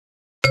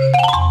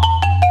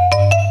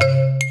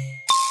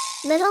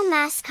little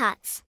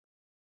mascots.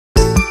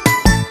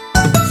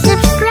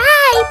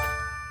 Subscribe!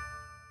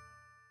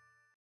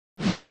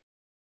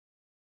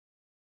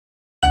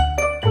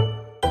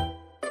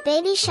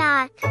 Baby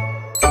Shark.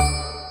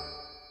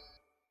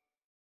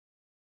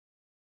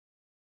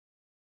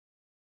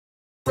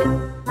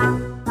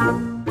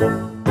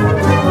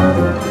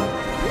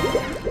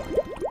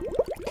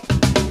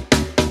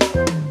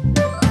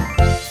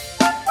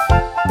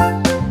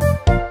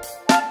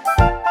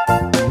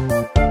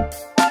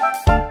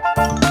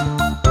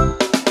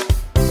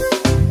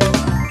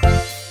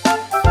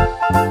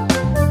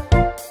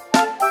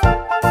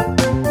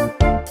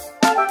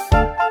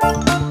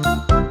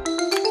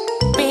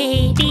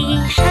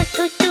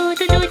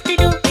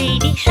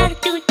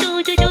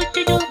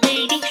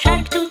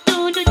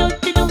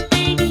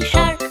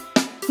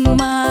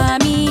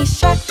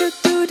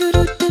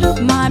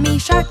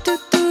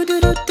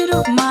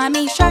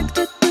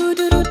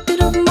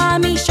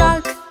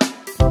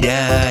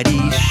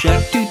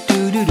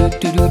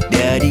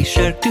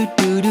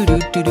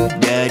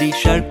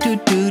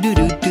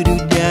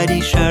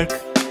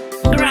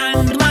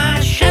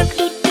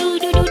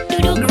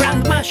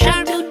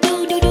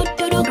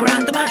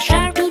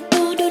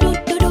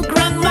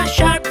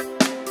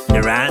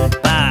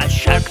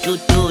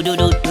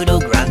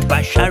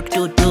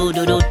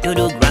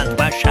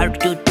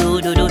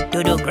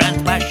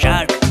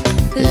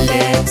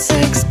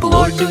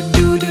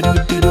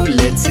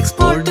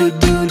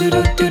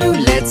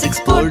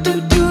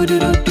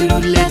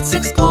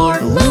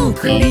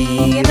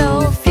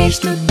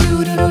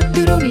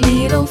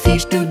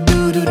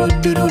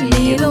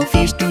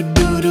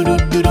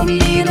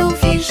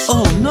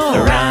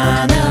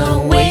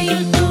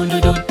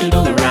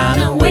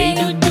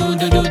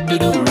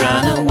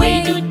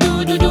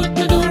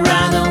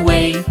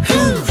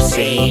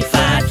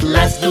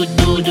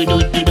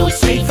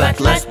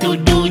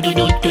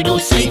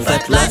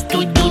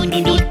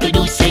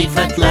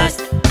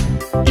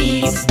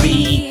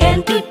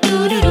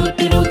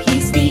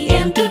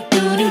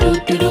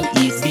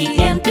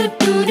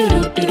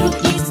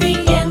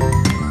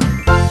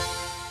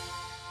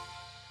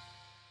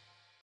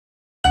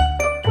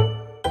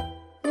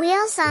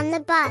 Wheels on the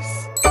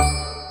Bus.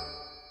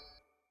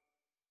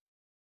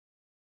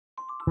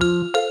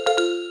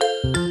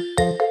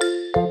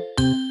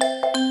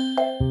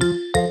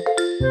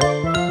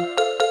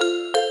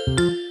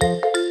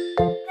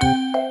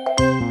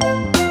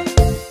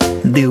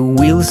 The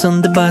wheels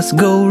on the bus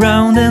go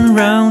round and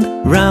round,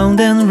 round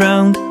and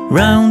round,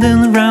 round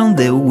and round.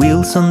 The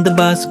wheels on the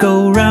bus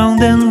go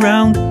round and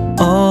round,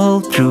 all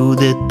through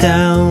the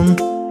town.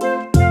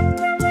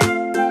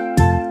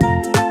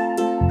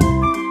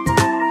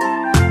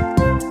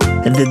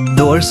 The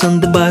doors on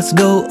the bus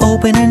go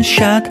open and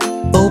shut,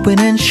 open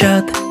and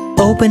shut,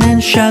 open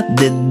and shut.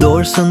 The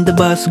doors on the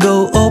bus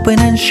go open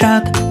and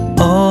shut,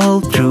 all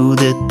through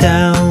the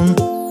town.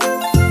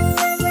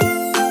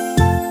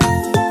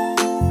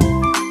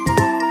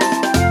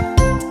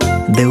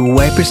 The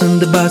wipers on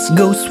the bus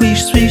go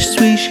swish, swish,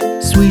 swish,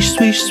 swish,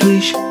 swish,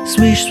 swish,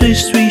 swish,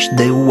 swish, swish.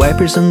 The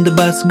wipers on the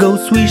bus go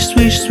swish,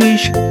 swish,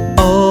 swish,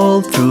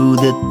 all through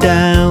the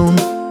town.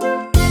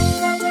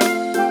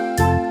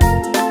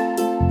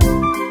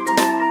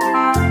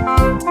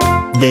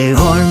 The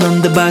horn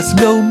on the bus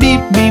go beep,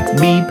 beep,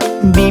 beep,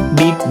 beep,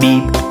 beep,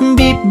 beep,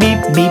 beep,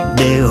 beep, beep.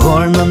 The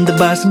horn on the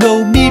bus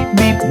go beep,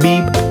 beep,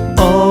 beep,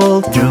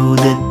 all through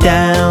the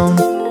town.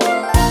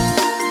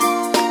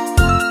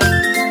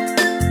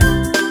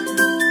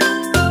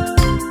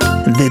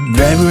 The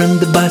driver on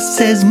the bus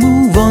says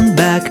move on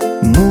back,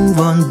 move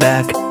on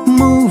back,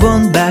 move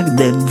on back.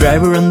 The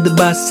driver on the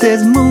bus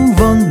says move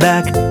on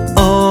back,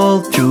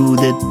 all through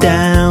the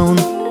town.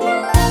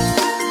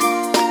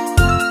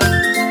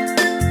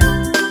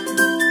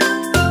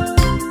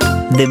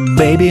 The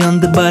baby on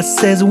the bus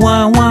says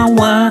wah wah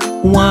wah,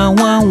 wah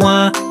wah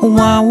wah,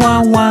 wah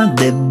wah wah.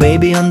 The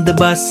baby on the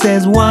bus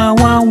says wah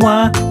wah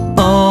wah,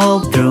 all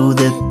through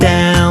the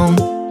town.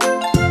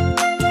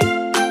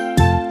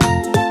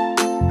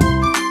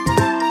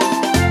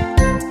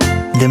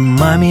 The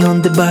mommy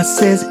on the bus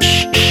says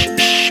shh, shh,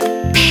 shh,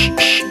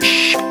 shh,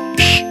 shh,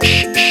 shh,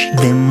 shh, shh.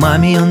 The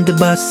mommy on the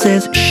bus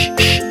says shh,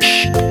 shh,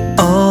 shh,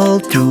 all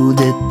through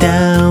the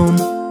town.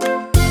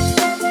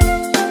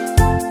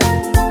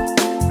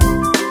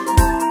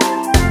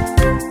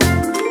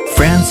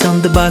 Friends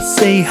on the bus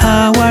say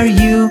how are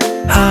you,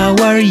 how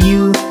are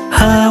you,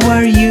 how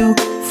are you.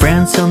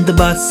 Friends on the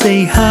bus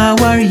say how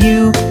are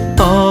you,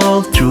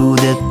 all through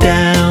the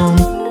town.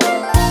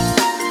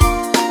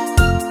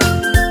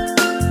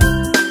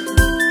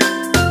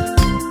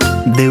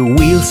 The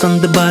wheels on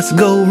the bus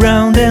go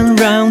round and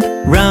round,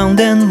 round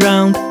and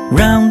round,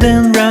 round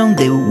and round.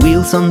 The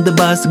wheels on the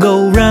bus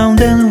go round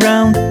and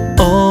round,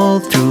 all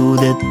through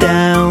the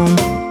town.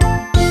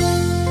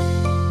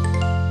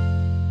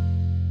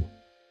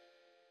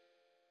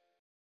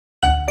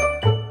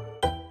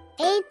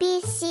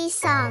 ABC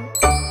song.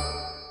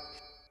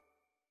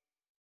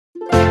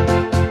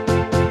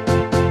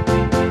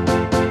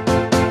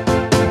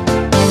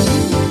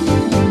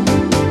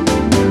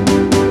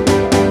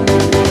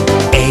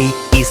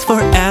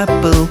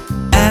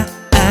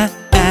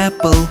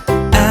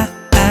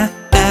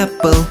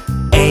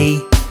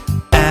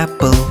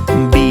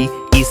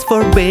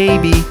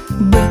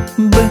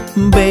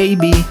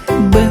 baby,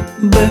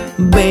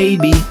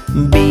 baby.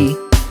 B,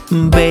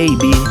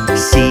 baby.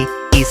 C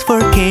is for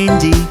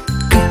candy,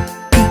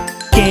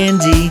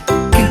 candy,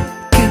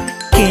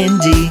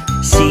 candy.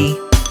 C,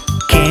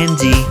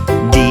 candy.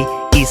 D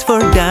is for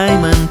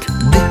diamond,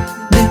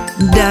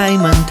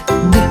 diamond,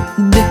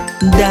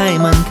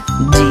 diamond.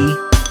 D,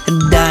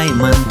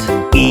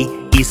 diamond. E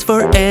is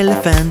for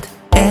elephant,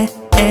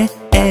 elephant,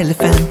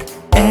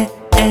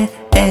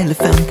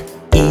 elephant.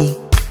 E,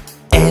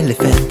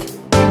 elephant.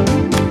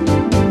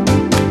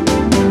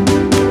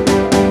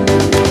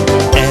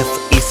 F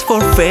is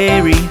for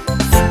fairy,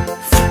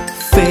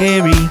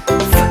 fairy,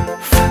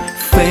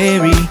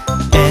 fairy.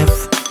 F,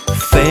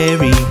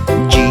 fairy.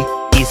 G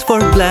is for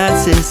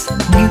glasses,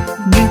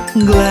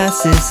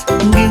 glasses,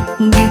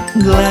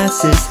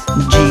 glasses.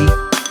 G,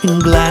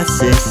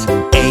 glasses.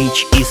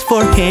 H is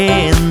for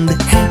hand,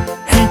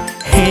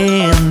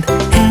 hand,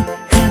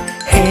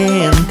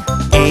 hand.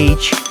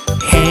 H,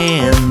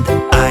 hand.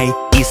 I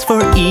is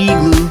for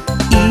igloo,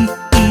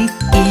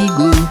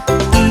 igloo,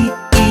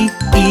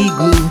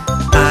 igloo.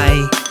 I,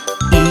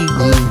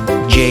 igloo.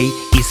 J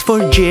is for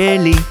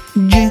jelly,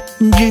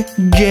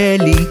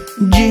 jelly,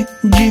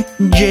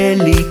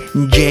 jelly.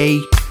 J,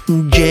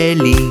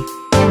 jelly.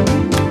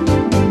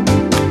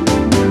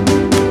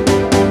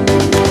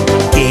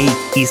 K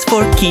is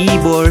for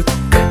keyboard,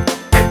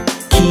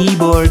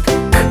 keyboard,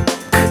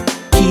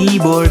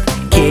 keyboard.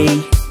 K,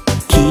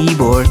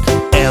 keyboard.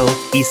 L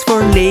is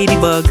for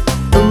ladybug,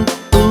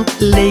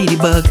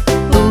 ladybug,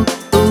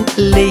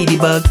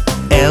 ladybug.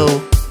 L,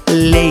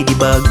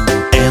 ladybug.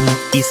 M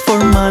is for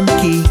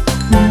monkey,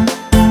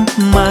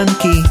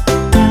 monkey,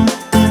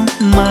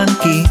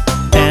 monkey.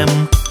 M,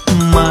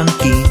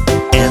 monkey.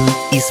 N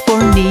is for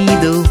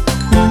needle,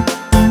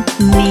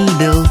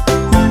 needle,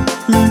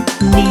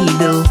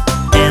 needle.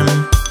 N,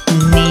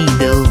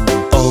 needle.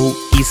 O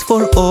is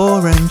for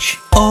orange,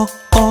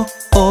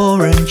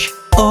 orange,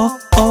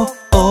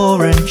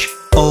 orange.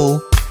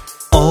 O,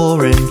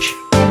 orange.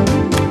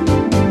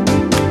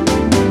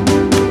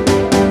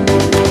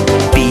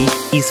 P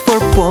is for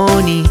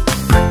pony,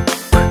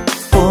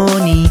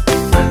 pony,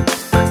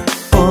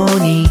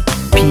 pony.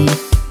 P,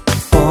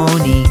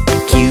 pony.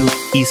 Q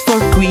is for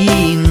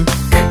queen,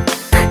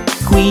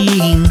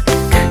 queen,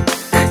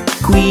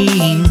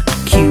 queen.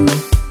 Q,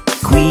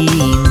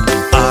 queen.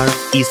 R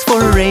is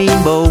for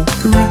rainbow,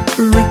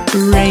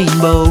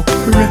 rainbow,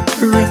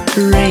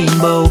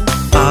 rainbow.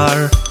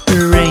 R,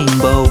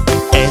 rainbow.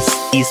 S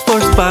is for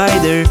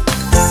spider,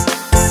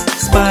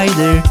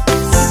 spider,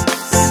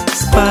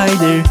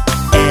 spider.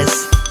 S,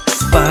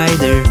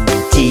 spider.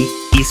 T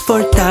is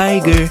for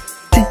tiger,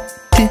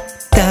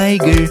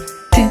 tiger,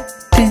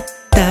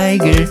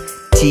 tiger.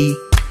 T,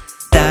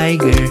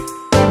 tiger.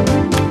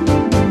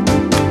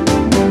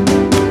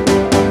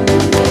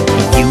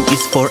 U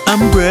is for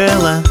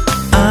umbrella,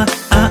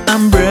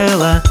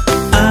 umbrella,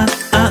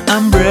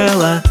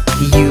 umbrella.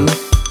 U,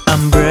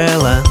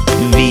 umbrella.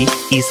 V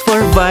is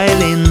for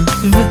violin,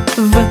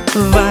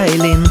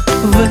 violin,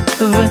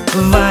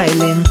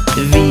 violin.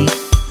 V,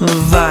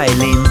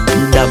 violin.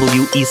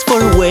 W is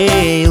for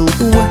whale,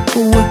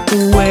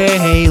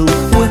 whale,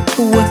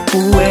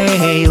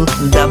 whale.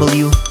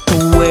 W,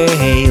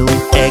 whale.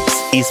 X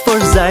is for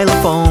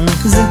xylophone,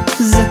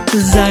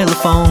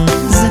 xylophone,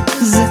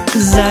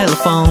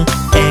 xylophone.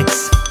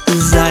 X,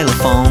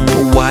 xylophone.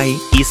 Y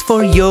is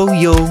for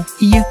yo-yo,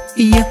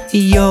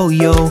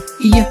 yo-yo,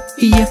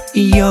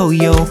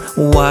 yo-yo.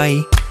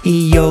 Y,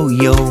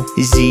 yo-yo.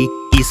 Z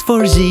is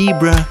for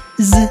zebra,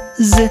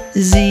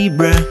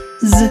 zebra,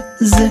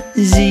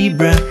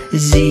 zebra.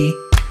 Z,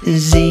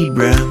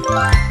 zebra.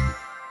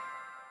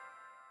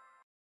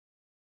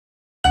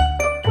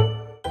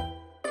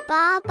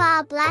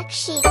 Baba black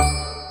sheep.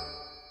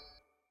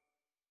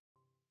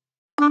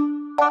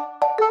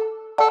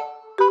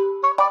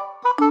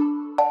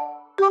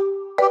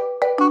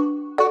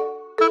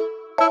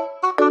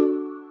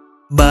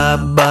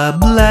 Baba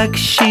black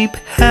sheep,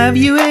 have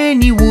you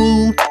any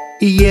wool?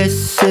 Yes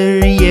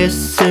sir,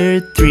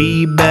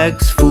 3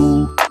 bags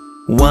full.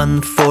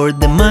 1 for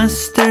the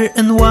master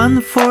and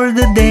 1 for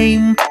the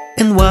dame,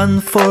 and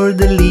 1 for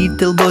the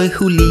little boy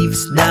who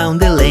lives down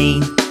the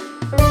lane.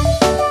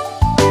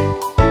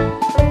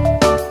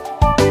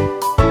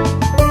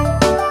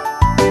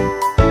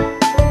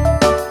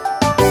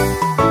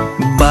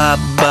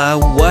 Baba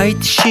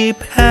white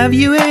sheep, have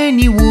you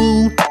any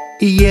wool?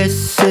 Yes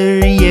sir,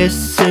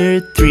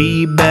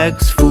 3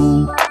 bags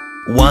full.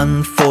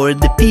 1 for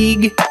the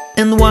pig,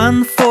 and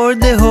 1 for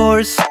the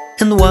horse,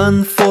 and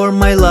 1 for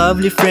my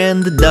lovely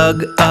friend the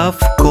dog, of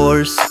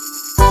course.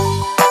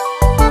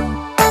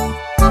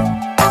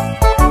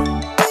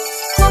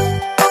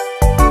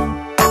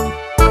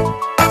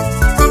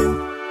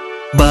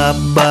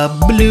 Baba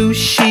blue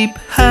sheep,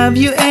 have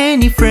you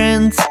any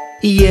friends?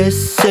 Yes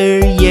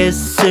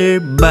sir,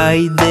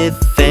 by the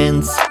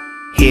fence.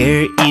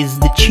 Here is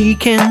the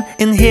chicken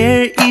and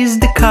here is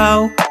the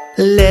cow.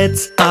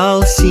 Let's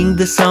all sing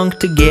the song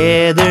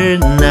together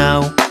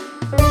now.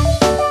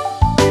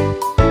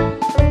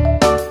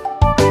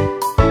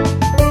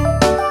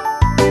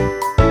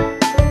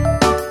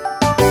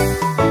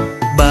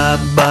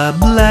 Ba,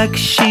 black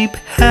sheep,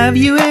 have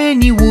you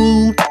any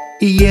wool?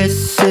 Yes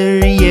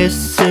sir,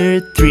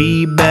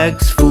 3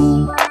 bags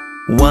full.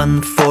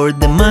 1 for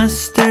the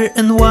master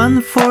and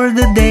 1 for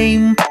the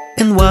dame,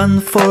 and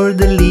 1 for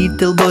the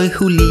little boy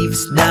who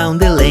lives down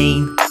the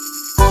lane.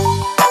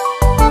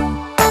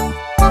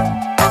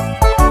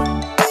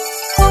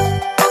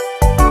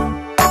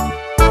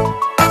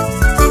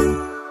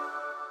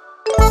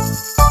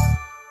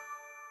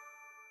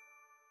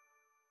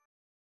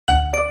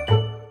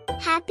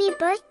 Happy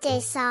birthday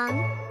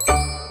song.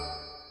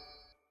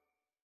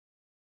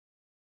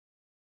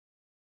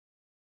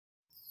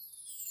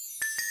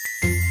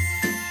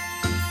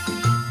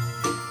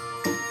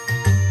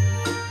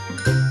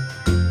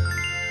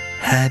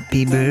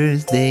 Happy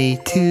birthday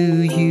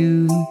to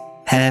you.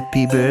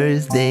 Happy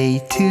birthday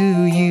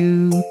to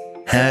you.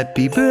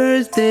 Happy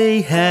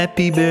birthday,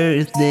 happy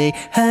birthday,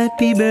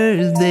 happy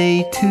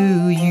birthday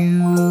to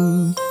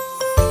you.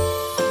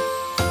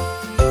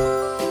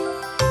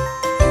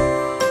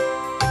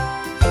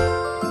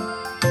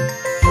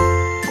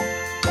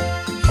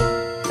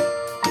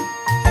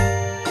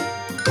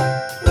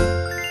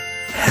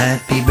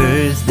 Happy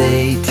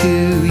birthday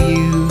to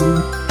you.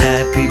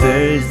 Happy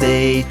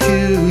birthday to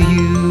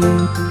you.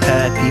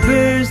 Happy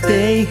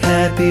birthday,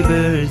 happy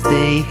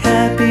birthday,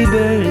 happy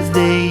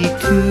birthday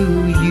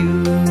to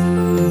you.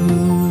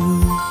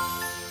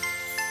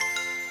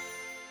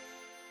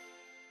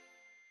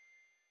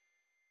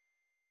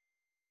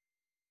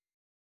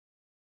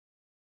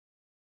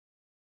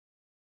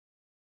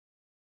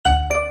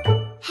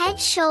 Head,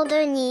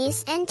 shoulder,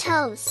 knees, and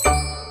toes.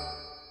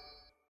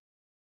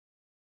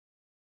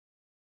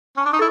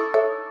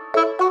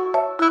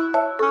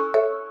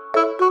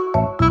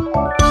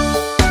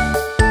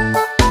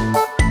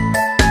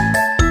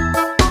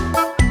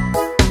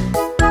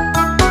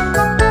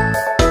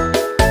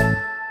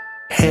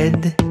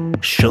 Head,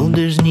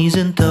 shoulders, knees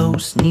and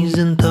toes, knees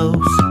and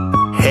toes.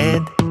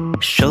 Head,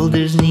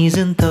 shoulders, knees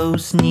and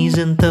toes, knees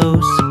and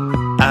toes.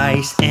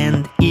 Eyes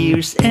and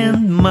ears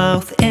and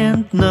mouth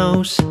and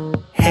nose.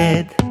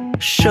 Head,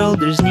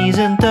 shoulders, knees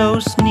and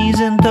toes, knees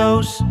and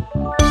toes.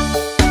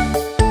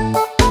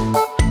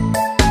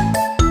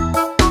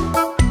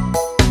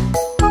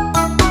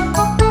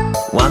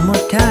 One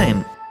more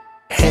time.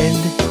 Head,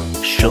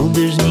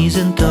 shoulders, knees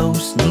and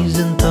toes, knees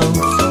and toes.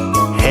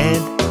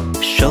 Head,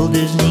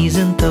 shoulders, knees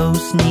and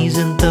toes, knees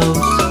and toes.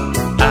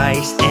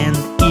 Eyes and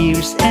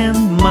ears and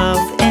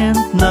mouth and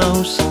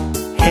nose.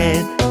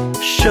 Head,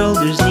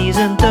 shoulders, knees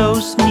and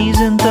toes, knees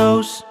and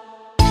toes.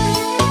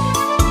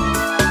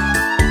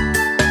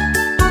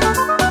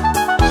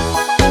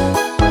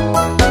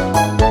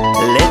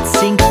 Let's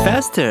sing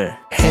faster.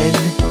 Head,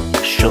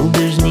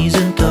 shoulders, knees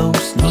and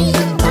toes, knees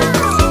and toes.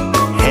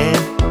 Head,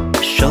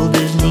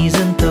 shoulders, knees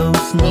and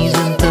toes, knees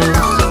and toes.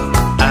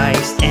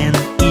 Eyes and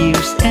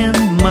ears and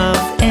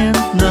mouth and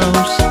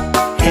nose.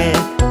 Head,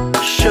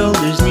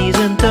 shoulders, knees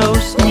and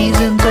toes, knees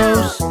and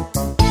toes.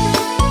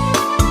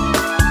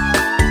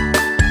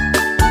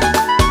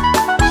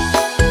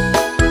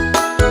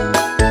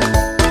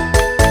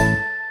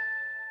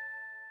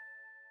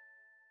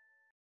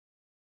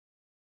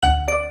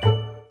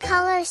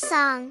 Color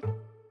song.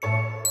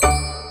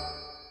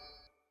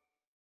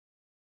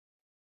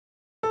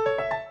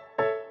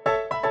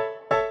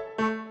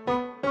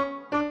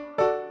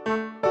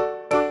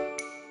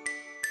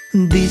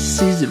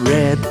 This is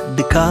red,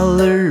 the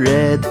color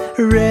red,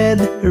 red,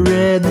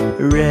 red,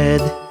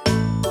 red.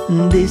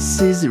 This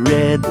is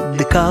red,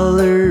 the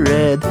color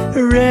red,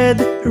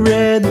 red,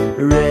 red,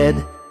 red.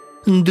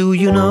 Do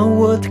you know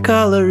what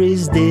color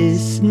is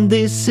this?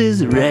 This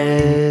is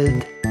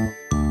red.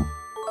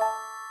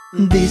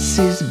 This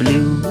is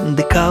blue,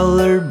 the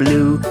color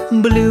blue,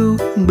 blue,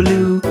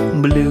 blue,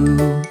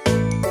 blue.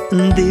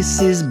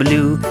 This is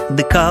blue,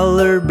 the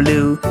color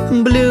blue,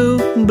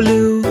 blue,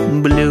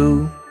 blue,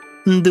 blue.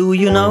 Do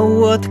you know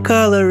what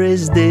color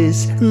is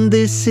this?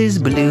 This is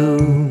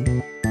blue.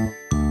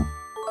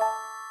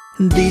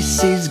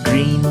 This is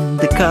green,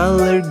 the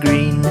color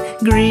green,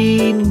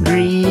 green,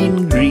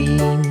 green, green.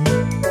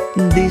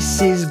 This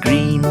is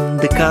green,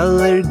 the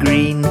color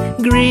green,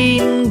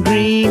 green,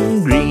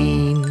 green,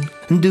 green.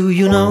 Do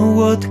you know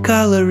what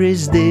color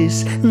is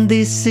this?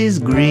 This is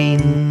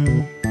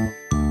green.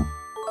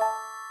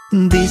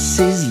 This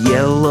is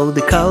yellow,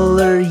 the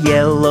color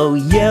yellow,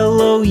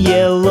 yellow,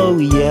 yellow,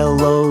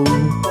 yellow.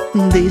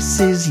 This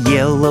is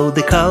yellow,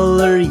 the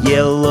color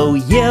yellow,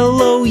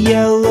 yellow,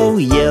 yellow,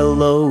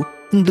 yellow.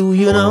 Do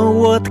you know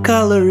what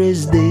color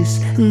is this?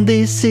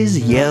 This is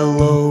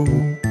yellow.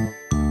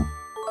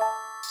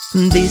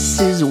 This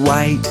is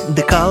white,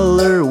 the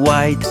color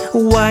white,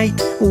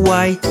 white,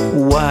 white,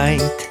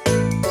 white.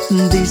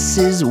 This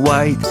is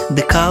white,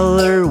 the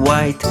color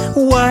white,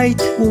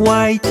 white,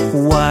 white,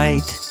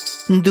 white.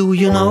 Do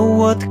you know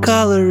what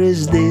color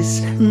is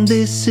this?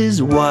 This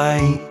is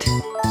white.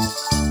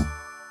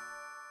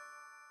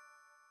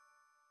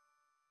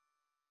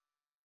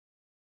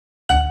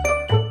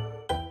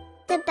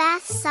 The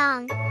bath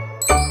song.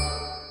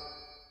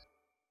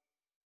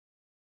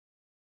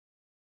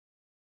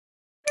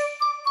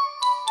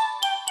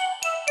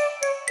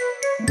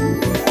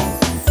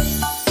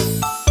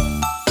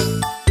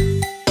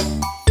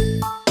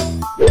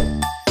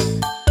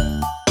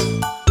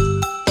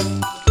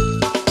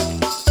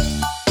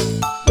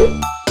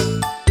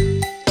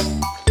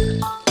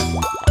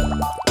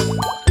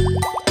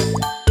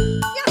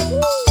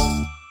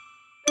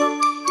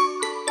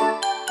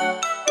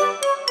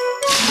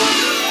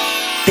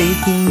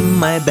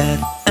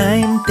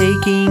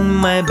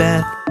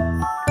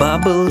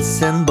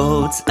 Bubbles and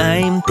boats,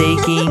 I'm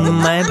taking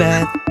my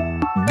bath.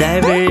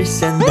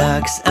 Divers and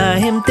ducks, I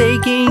am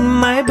taking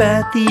my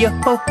bath.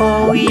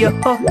 Yo-ho-ho,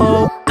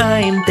 yo-ho-ho, I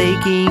am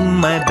taking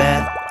my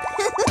bath.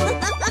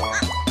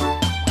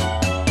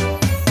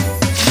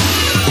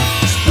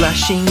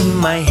 Splashing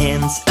my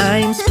hands,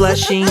 I'm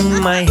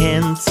splashing my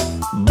hands.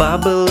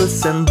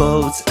 Bubbles and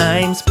boats,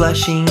 I'm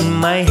splashing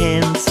my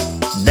hands.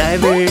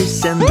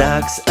 Divers and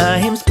ducks, I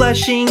am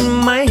splashing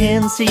my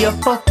hands.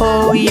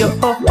 Yo-ho-ho,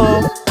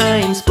 yo-ho-ho, I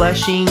am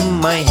splashing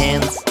my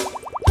hands.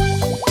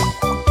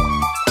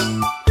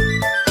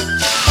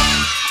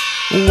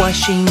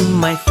 Washing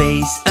my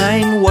face,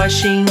 I'm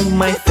washing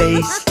my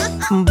face.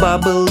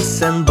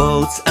 Bubbles and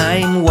boats,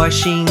 I'm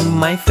washing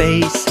my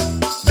face.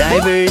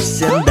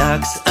 Divers and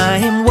ducks, I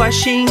am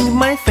washing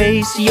my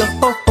face.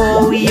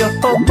 Yo-ho-ho,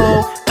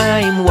 yo-ho-ho,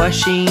 I am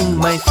washing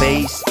my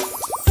face.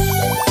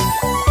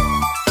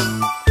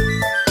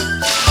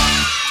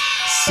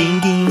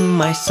 Singing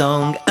my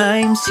song,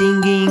 I'm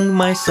singing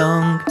my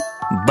song.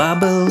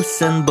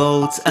 Bubbles and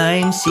boats,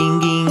 I'm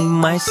singing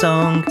my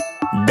song.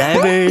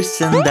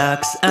 Divers and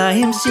ducks, I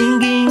am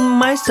singing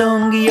my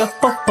song.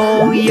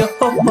 Yo-ho-ho,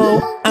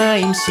 yo-ho-ho, I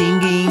am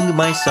singing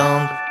my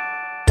song.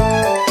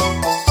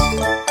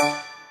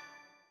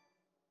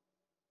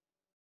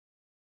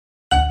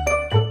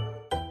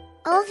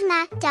 Old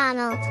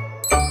MacDonald.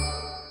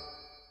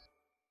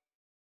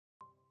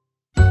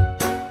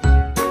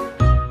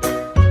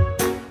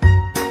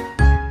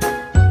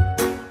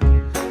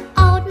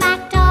 Old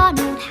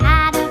MacDonald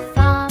had a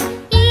farm,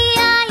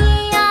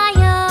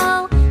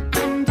 E-I-E-I-O.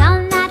 And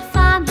on that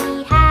farm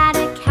he had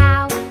a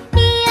cow,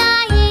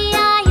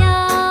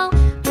 E-I-E-I-O.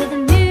 With a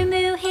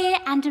moo-moo here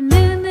and a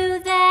moo-moo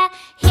there.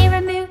 Here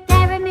a moo,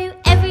 there a moo,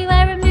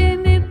 everywhere a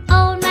moo-moo.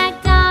 Old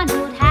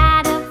MacDonald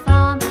had a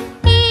farm,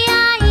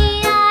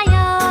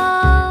 E-I-E-I-O.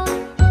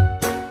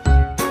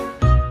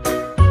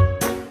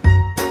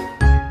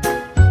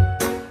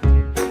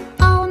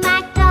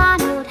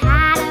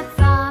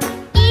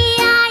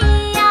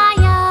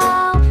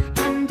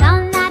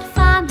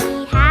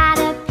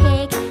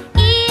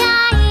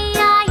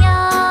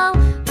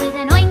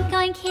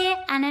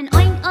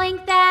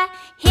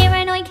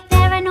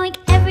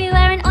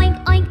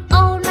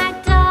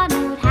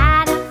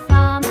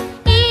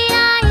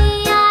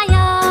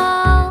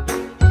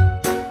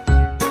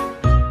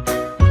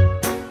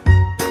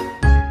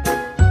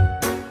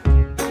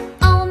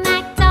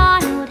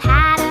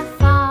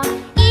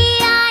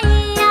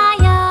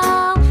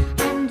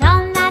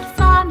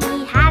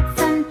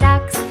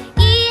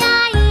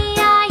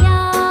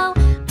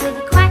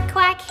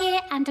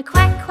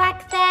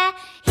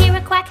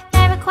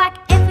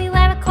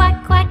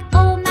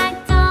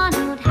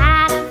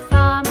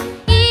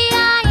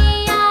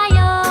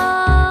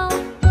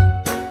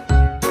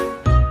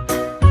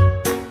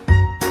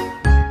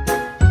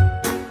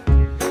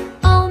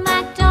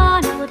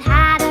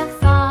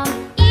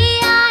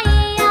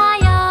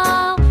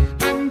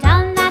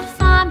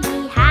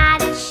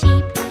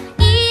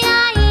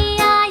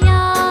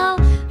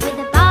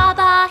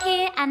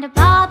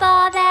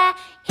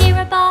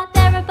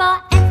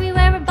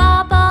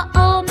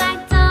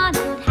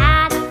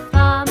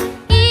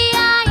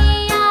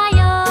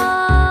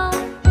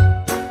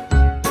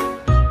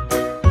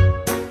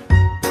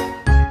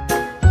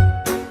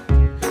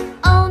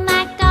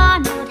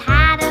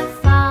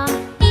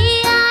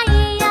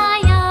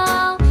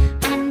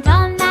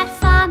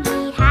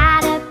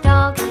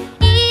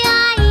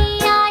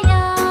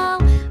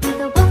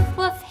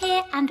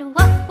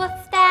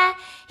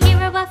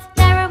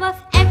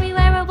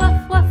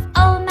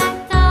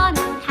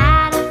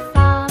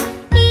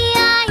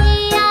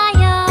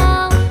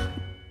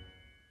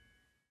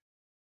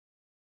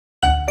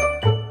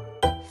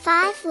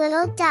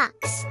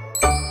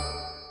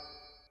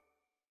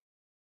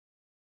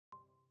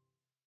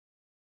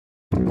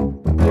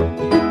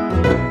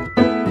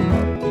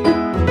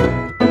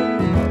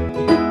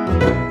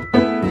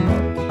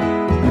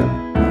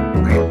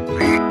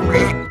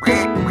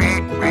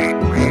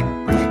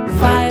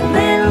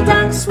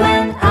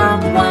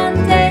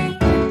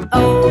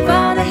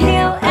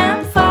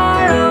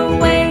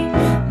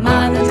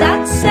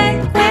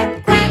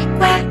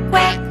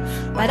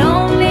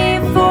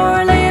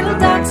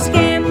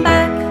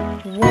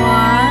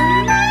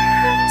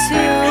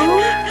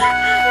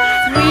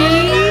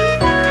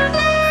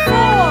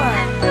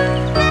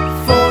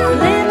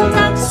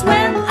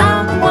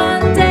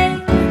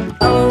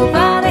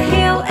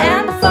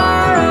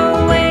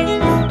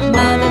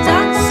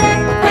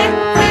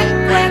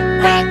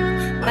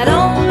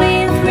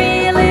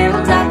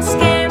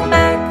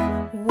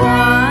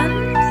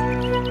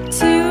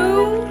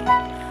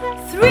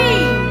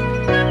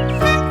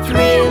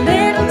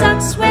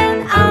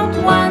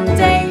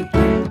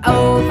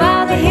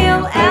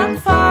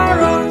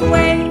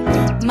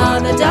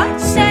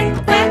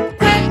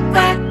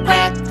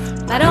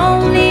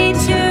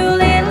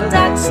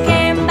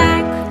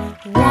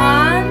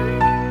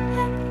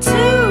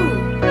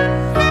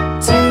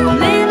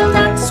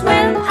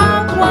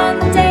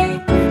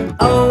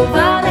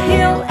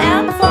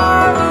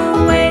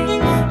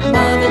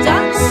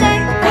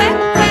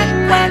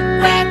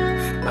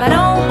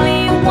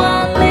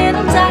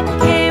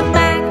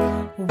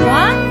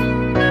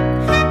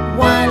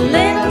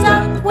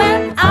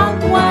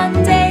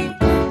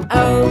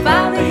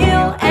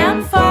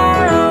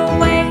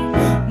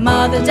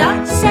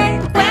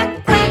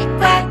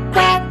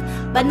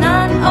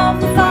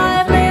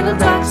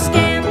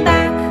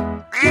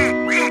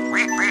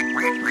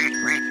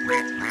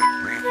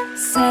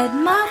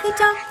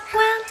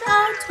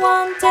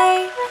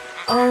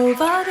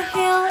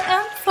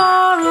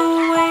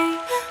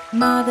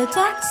 Mother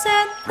duck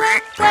said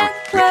quack, quack,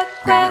 quack,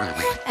 quack,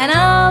 and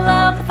all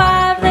of the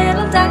 5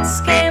 little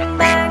ducks came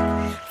back.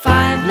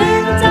 5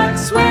 little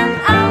ducks went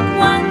out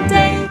one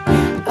day,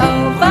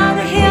 over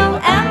the hill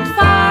and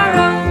far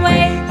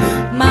away.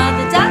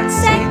 Mother duck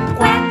said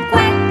quack,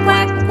 quack,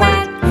 quack,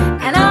 quack,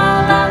 and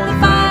all of the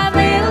 5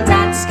 little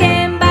ducks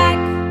came back.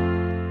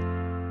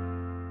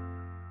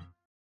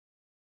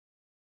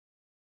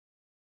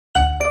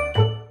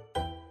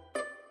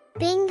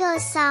 Bingo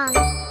song.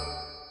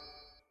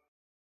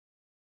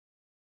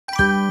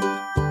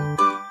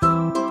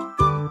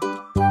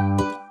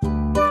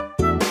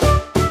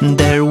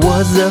 There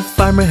was a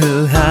farmer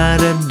who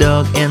had a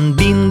dog, and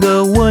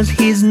Bingo was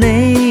his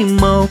name.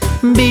 Oh,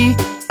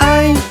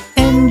 B-I-N-G-O,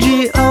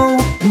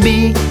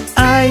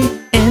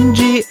 B-I-N-G-O,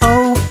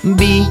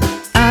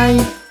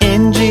 B-I-N-G-O,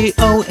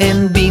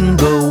 and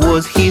Bingo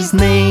was his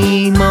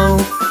name. Oh,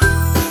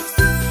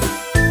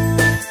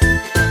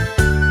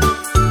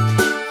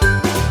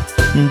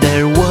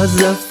 there was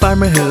a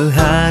farmer who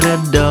had a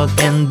dog,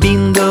 and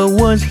Bingo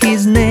was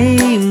his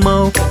name.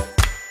 Oh,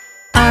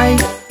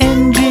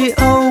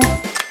 I-N-G-O,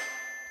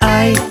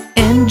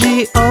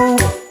 I-N-G-O,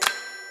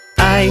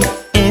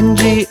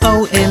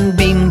 I-N-G-O, and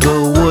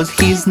Bingo was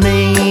his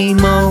name.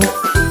 Oh,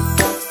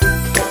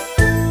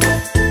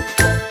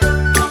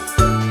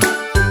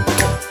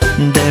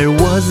 there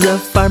was a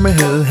farmer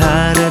who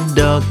had a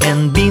dog,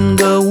 and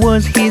Bingo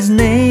was his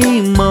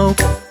name. Oh,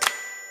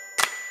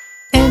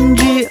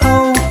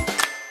 N-G-O,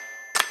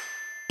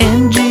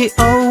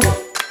 N-G-O,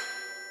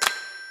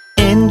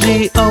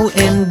 N-G-O,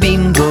 and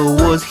Bingo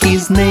was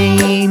his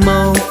name.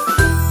 Oh,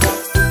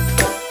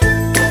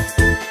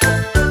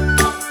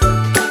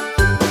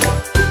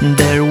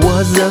 there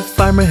was a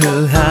farmer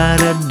who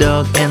had a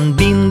dog, and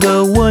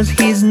Bingo was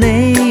his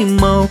name.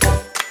 Oh,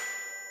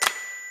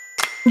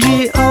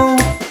 G-O,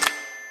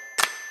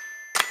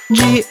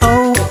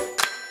 G-O,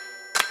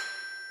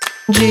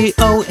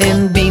 G-O,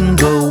 and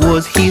Bingo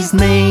was his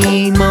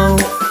name. Oh,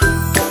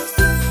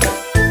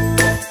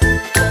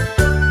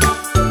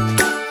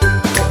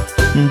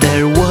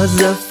 there was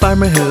a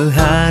farmer who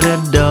had a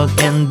dog,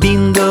 and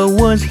Bingo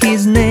was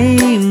his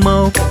name.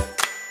 Oh,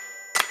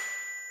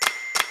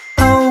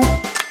 O,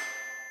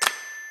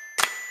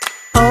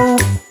 O,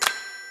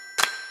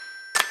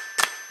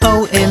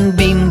 O, and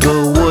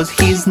Bingo was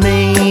his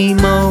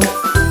name. Oh,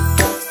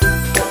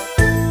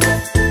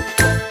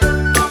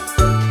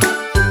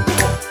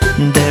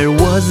 there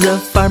was a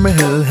farmer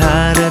who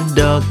had a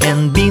dog,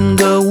 and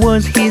Bingo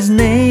was his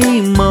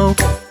name. Oh,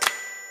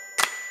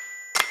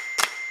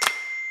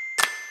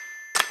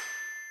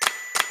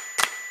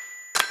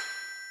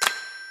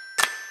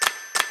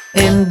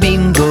 and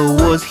Bingo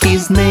was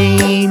his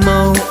name.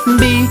 Oh,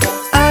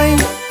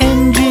 B-I-N-G-O,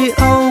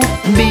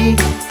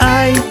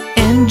 B-I-N-G-O,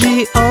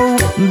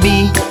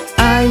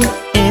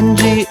 B-I-N-G-O,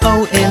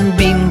 and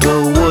Bingo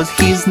was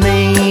his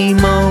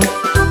name. Oh,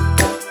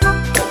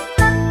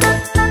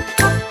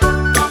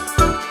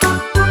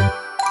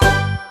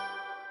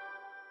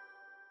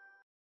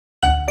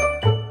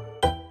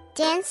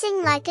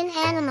 Dancing like an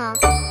animal.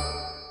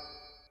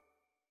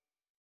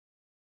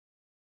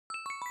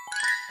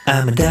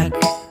 I'm a duck,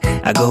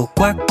 I go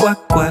quack, quack,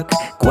 quack,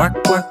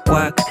 quack, quack,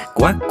 quack,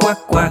 quack, quack,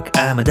 quack.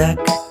 I'm a duck,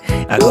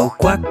 I go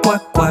quack,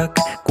 quack, quack,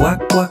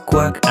 quack, quack,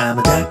 quack. I'm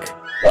a duck.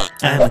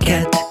 I'm a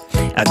cat,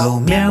 I go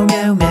meow,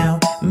 meow, meow,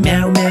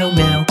 meow, meow,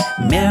 meow,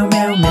 meow,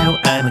 meow, meow.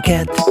 I'm a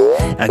cat,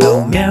 I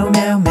go meow,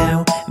 meow,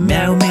 meow,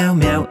 meow, meow,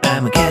 meow.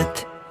 I'm a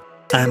cat.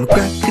 I'm a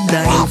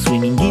crocodile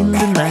swimming in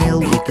the Nile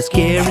with a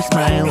scary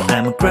smile.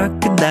 I'm a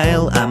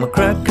crocodile, I'm a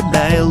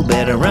crocodile.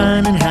 Better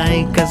run and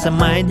hide, cause I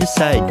might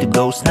decide to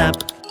go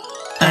snap.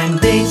 I'm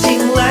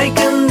dancing like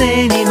an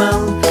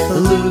animal,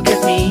 look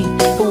at me,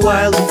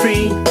 wild and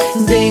free.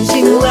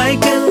 Dancing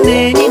like an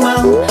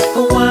animal,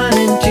 1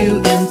 and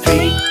 2 and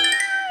 3.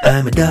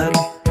 I'm a dog,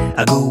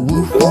 I go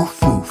woof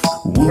woof woof,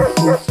 woof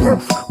woof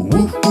woof,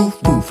 woof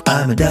woof woof.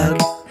 I'm a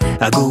dog,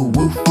 I go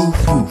woof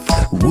woof woof,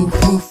 woof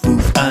woof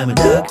woof. I'm a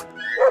dog.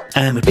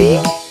 I'm a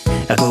pig,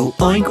 I go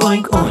oink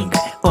oink oink,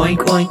 oink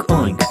oink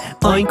oink,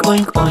 oink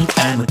oink oink.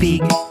 I'm a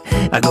pig,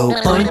 I go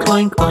oink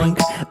oink oink,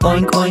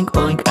 oink oink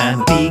oink.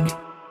 I'm a pig.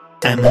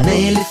 I'm an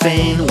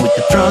elephant with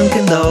a trunk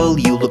and all.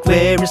 You look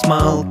very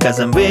small, cause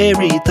I'm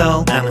very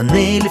tall. I'm an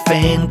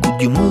elephant, could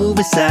you move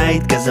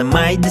aside, cause I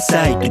might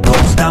decide to go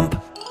stomp.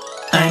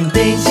 I'm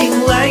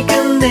dancing like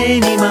an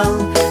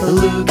animal,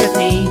 look at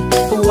me,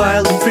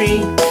 wild and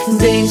free.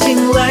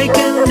 Dancing like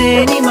an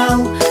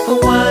animal,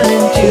 1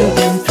 and 2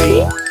 and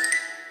 3.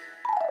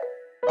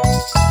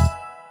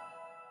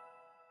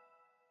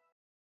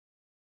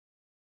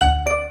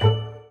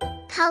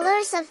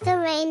 Colors of the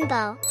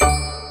rainbow.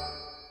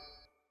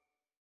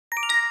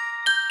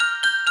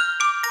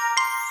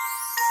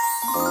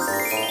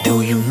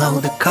 Do you know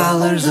the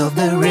colors of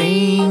the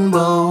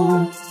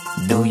rainbow?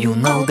 Do you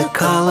know the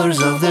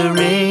colors of the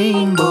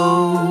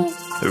rainbow?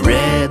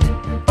 Red,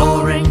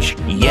 orange,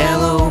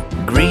 yellow,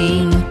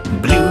 green,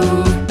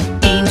 blue,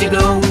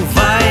 indigo,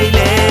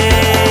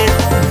 violet.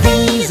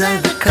 These are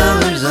the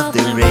colors of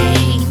the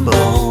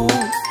rainbow.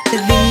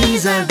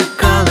 These are the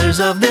colors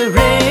colors of the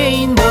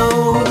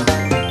rainbow?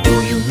 Do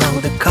you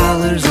know the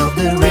colors of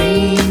the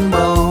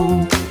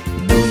rainbow?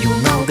 Do you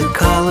know the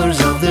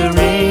colors of the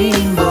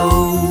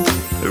rainbow?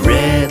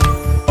 Red,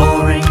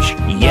 orange,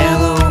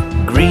 yellow,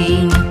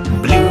 green,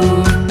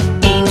 blue,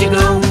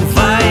 indigo,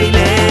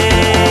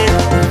 violet.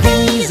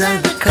 These are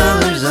the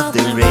colors of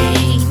the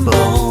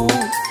rainbow.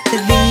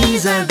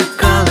 These are the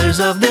colors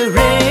of the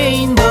rainbow.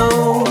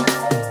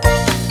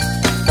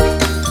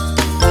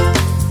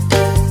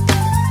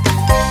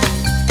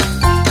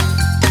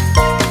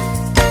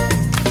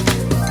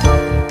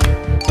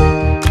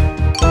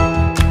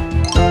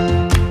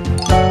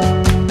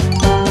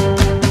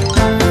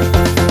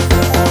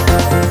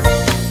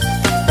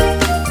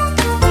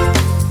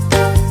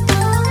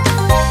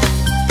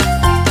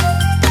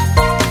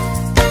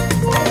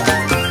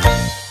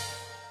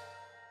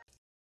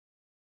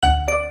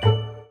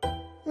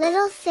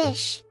 Little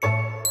fish.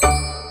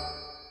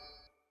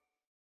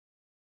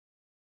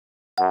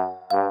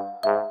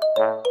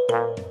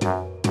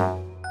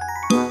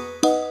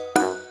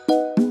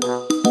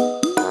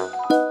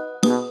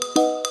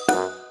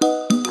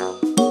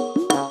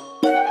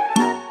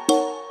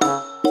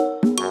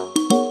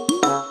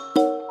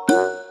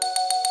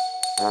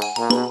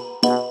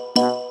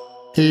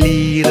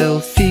 Little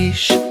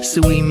fish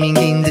swimming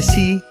in the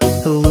sea,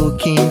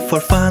 looking for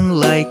fun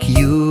like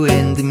you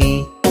and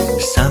me.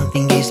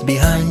 Something is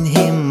behind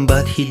him,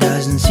 but he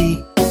doesn't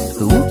see.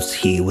 Oops,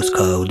 he was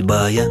caught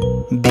by a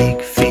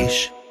big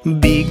fish.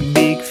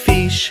 Big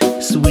fish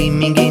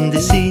swimming in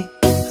the sea,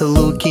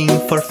 looking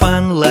for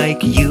fun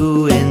like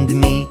you and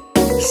me.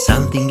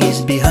 Something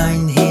is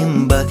behind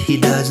him, but he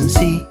doesn't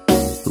see.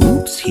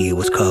 Oops, he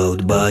was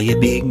caught by a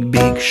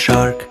big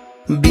shark.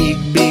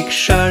 Big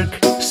shark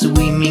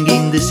swimming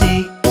in the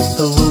sea,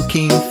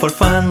 looking for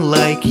fun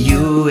like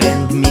you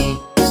and me.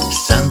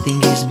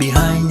 Something is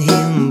behind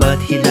him, but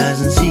he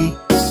doesn't see.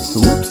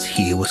 Oops,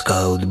 he was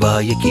caught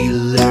by a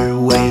killer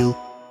whale.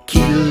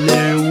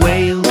 Killer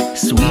whale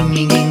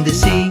swimming in the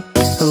sea,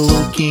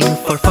 looking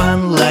for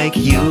fun like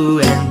you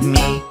and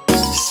me.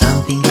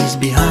 Something is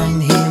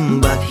behind him,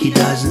 but he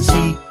doesn't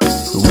see.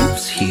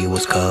 Oops, he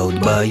was caught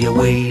by a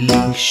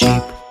whaling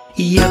ship.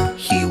 Yep,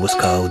 he was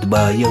caught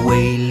by a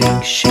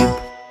whaling ship.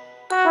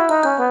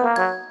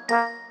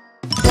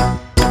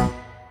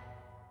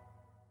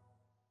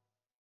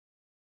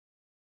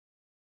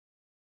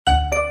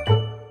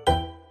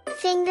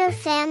 Finger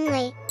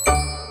family.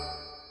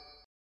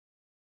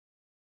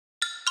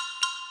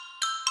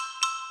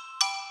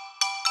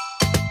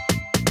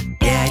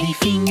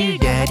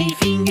 Daddy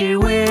finger,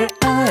 where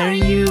are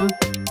you?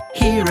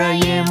 Here I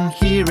am,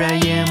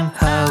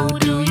 how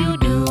do you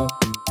do?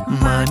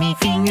 Mommy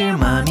finger,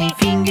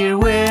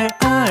 where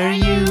are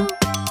you?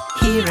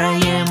 Here I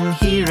am,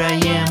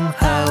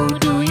 how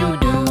do you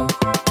do?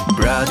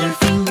 Brother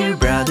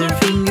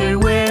finger,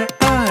 where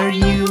are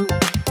you?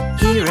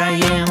 Here I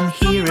am,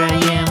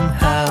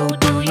 how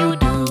do you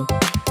do?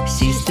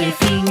 Sister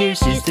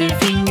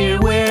finger,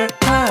 where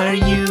are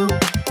you?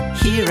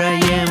 Here I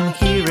am,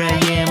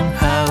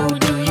 how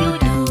do you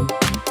do?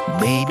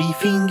 Baby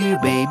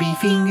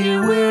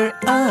finger, where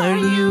are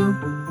you?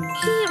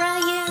 Here I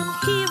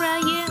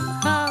am,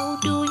 how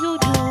do you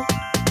do?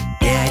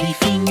 Daddy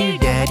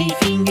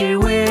finger,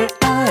 where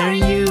are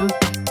you?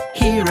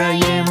 Here I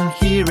am,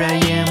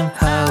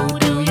 how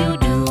do you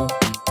do?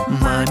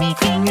 Mommy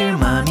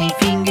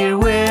finger,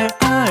 where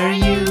are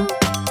you?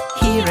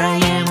 Here I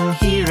am,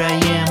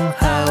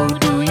 how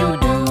do you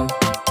do?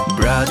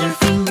 Brother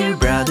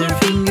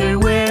finger,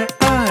 where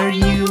are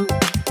you?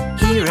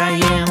 Here I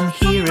am,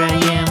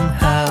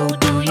 how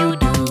do you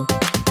do?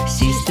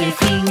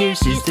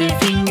 Sister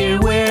finger,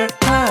 where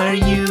are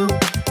you?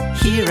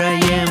 Here I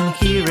am,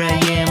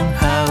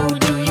 how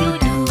do you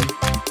do?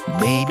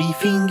 Baby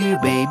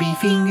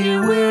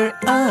finger, where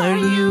are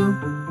you?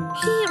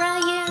 Here I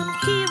am,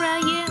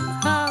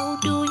 how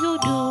do you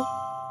do?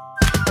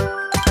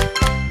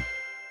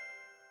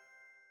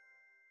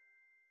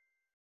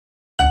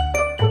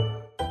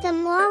 The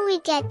more we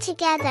get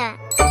together.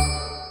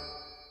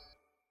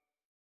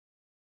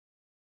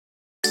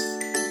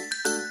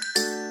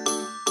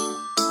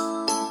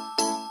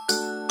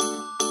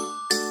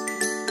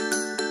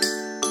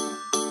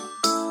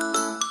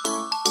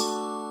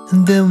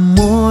 The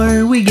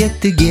more we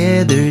get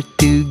together,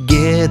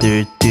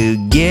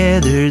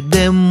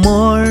 the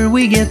more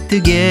we get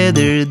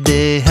together,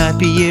 the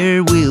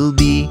happier we'll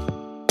be.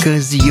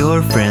 'Cause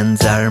your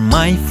friends are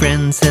my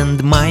friends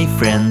and my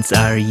friends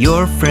are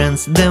your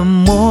friends. The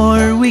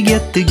more we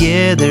get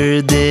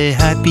together, the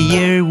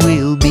happier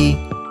we'll be.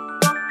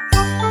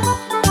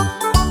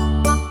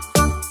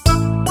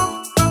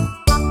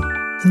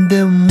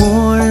 The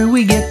more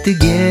we get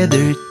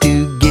together,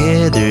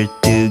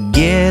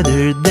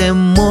 the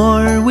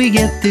more we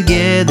get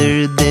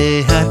together,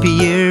 the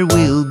happier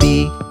we'll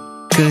be.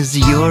 'Cause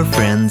your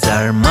friends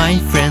are my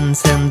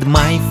friends and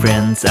my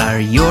friends are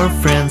your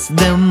friends.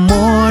 The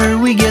more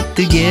we get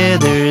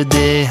together,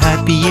 the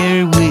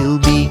happier we'll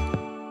be.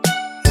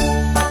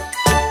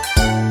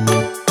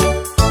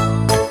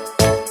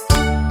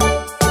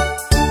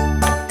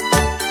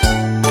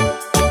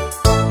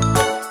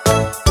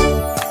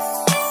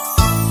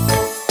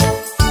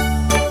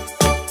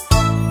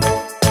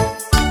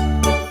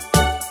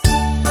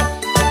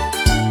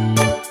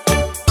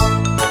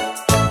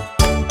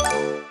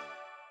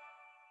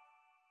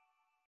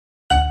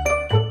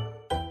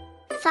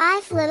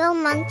 5 little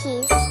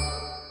monkeys.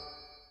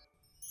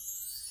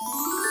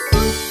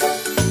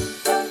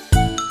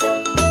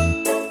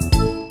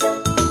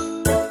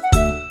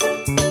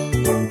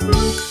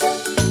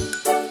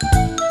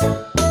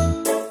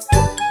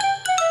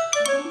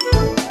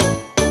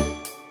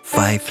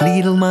 Five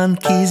little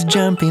monkeys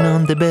jumping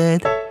on the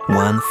bed.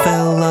 One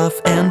fell off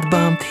and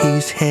bumped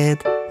his head.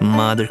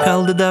 Mother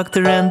called the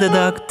doctor and the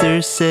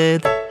doctor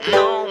said,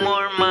 "No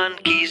more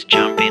monkeys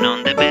jumping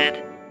on the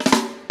bed."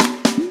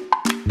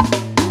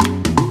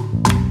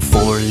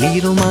 Four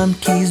little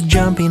monkeys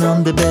jumping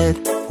on the bed.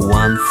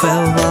 One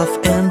fell off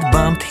and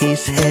bumped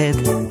his head.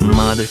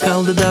 Mother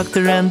called the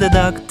doctor and the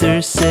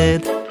doctor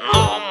said,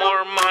 "No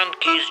more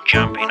monkeys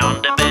jumping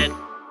on the bed."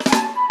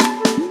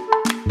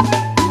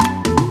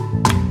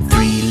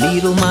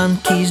 Little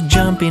monkeys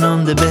jumping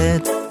on the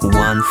bed.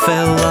 One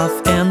fell off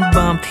and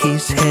bumped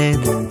his head.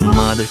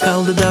 Mother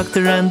called the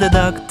doctor and the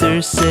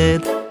doctor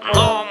said,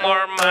 "No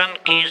more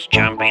monkeys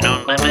jumping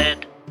on the bed."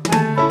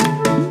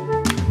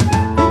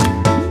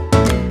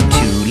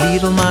 Two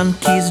little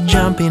monkeys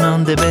jumping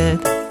on the bed.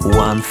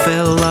 One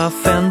fell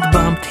off and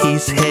bumped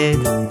his head.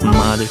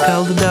 Mother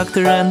called the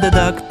doctor and the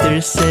doctor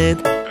said,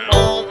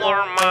 "No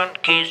more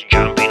monkeys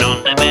jumping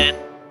on the bed."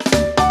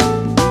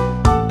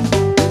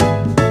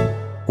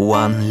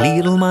 One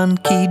little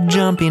monkey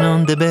jumping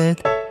on the bed.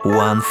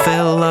 One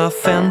fell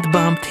off and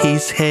bumped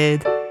his head.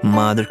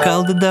 Mother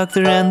called the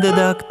doctor and the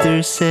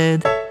doctor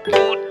said,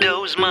 "Put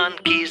those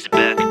monkeys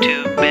back to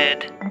bed."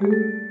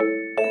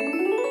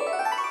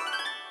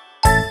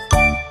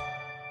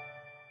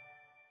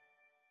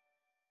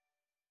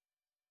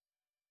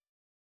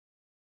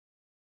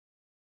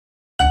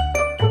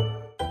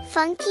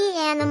 Funky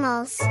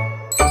animals.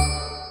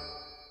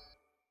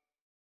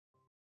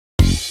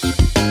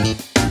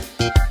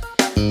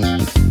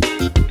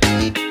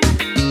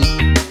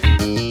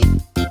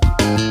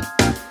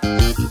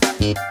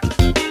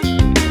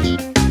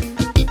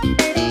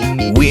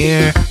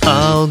 We're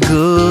all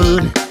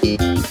good,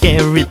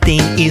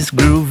 everything is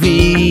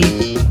groovy.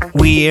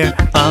 We're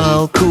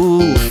all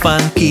cool,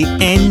 funky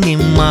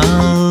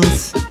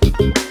animals.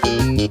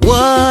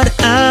 What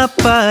a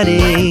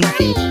party,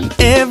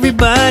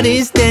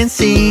 everybody's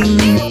dancing.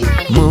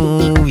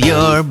 Move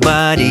your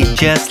body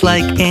just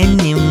like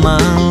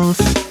animals.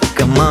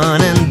 Come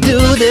on and do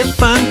the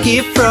funky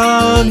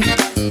frog,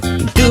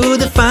 do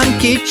the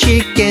funky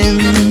chicken,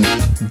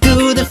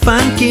 do the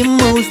funky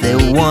moose, the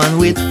one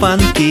with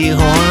funky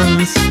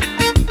horns.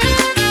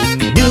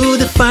 Do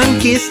the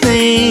funky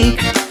snake,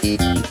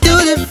 do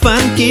the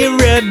funky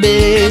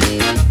rabbit.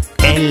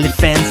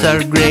 Elephants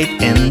are great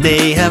and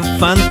they have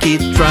funky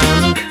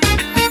trunk.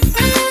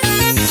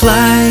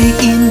 Fly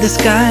in the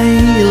sky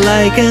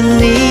like an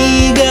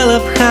eagle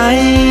up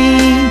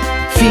high,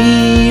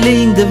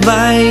 feeling the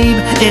vibe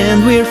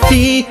and we're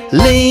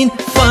feeling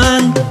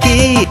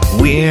funky.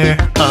 We're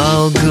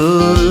all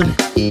good,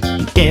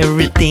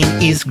 everything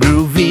is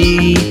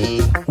groovy.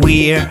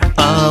 We're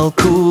all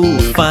cool,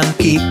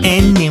 funky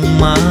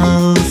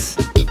animals.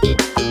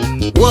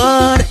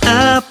 What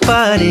a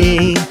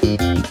party,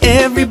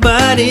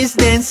 everybody's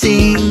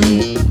dancing.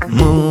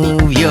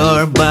 Move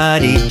your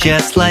body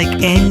just like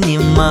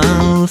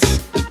animals.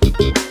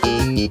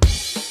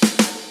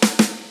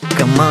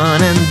 Come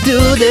on and do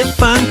the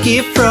funky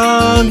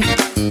frog,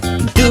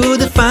 do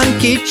the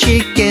funky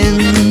chicken,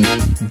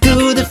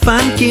 do the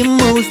funky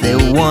moose, the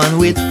one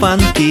with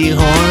funky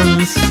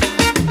horns.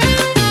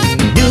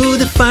 Do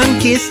the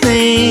funky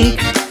snake,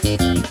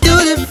 do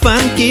the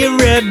funky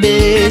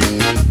rabbit.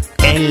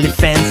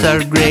 Elephants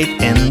are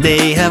great and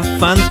they have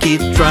funky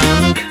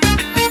trunk.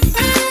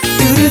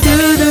 Do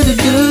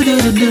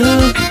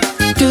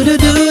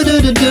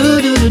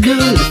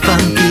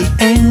funky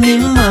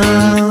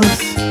animals.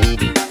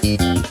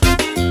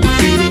 We're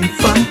feeling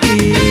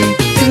funky.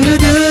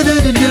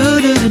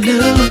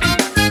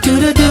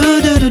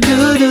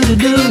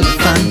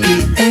 Funky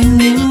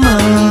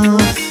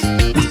animals.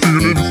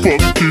 We're feeling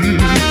funky.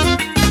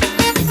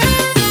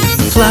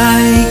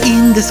 Fly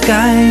in the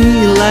sky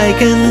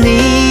like an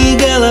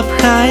eagle up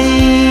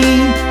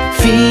high,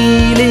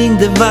 feeling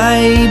the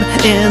vibe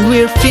and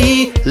we're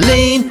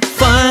feeling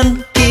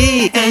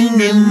funky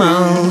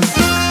animals.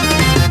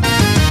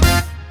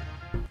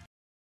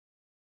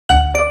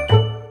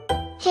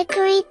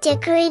 Hickory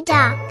dickory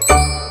dock.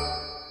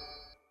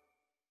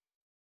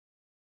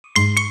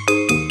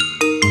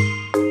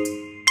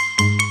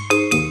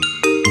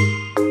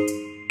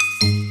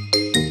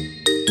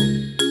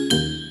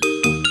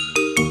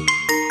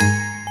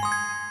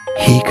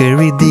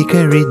 Hickory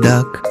dickory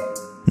dock,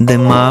 the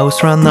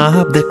mouse ran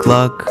up the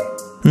clock.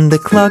 The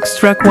clock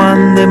struck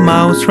one, the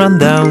mouse ran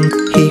down.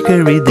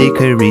 Hickory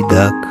dickory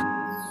dock.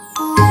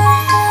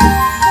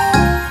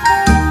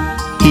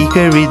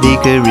 Hickory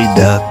dickory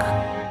dock.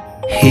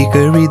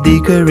 Hickory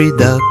dickory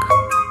dock,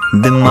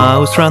 the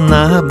mouse ran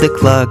up the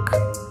clock.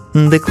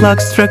 The clock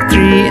struck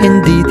 3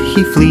 and did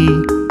he flee.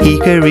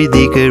 Hickory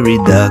dickory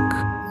dock.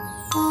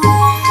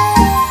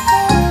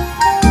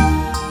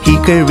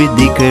 Hickory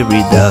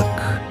dickory dock.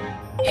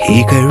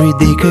 Hickory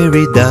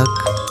dickory dock,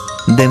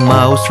 The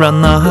mouse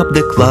ran up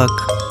the clock.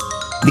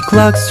 The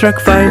clock struck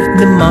 5,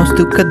 the mouse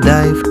took a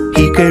dive.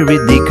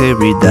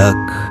 Hickory-dickory-dock.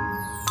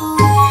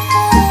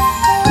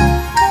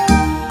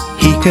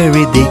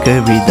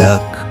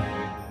 Hickory-dickory-dock.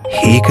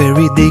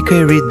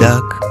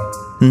 Hickory-dickory-dock.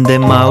 The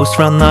mouse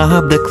ran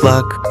up the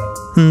clock.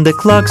 The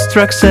clock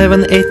struck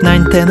 7, 8,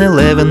 9, 10,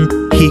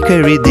 11.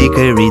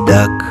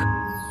 Hickory-dickory-dock.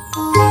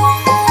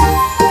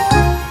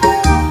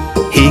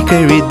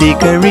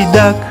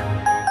 Hickory-dickory-dock.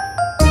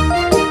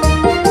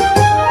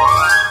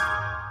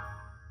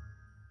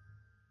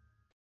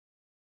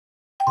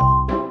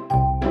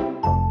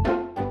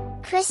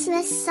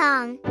 Christmas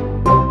song.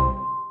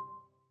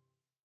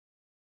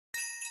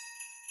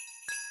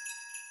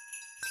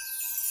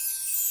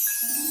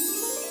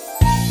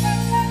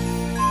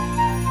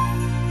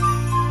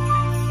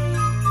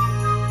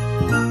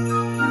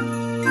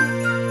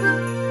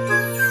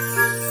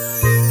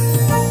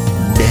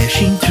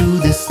 Dashing through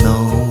the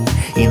snow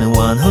in a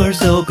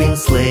one-horse open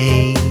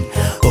sleigh,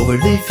 over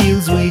the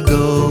fields we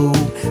go,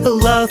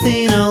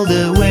 laughing all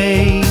the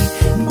way.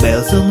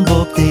 Bells on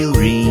bobtail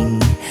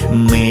ring,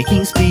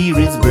 making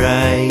spirits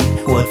bright.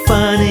 What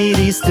fun it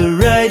is to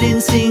ride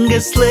and sing a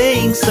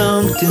sleighing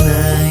song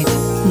tonight.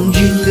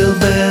 Jingle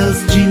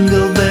bells,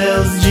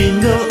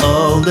 jingle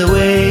all the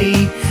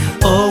way.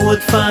 Oh,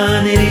 what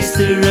fun it is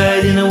to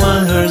ride in a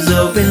one-horse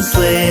open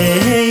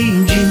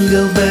sleigh.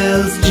 Jingle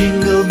bells,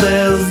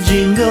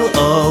 jingle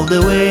all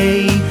the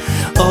way.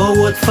 Oh,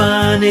 what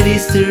fun it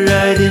is to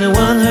ride in a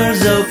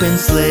one-horse open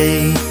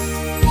sleigh.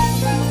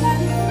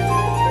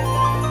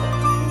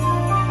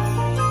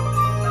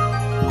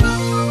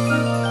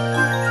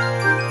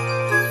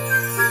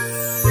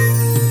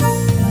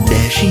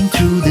 Dashing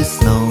through the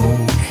snow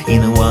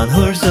in a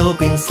one-horse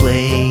open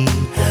sleigh,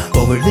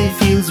 over the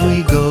fields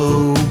we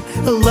go,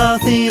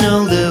 laughing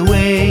all the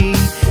way.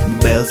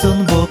 Bells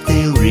on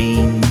bobtail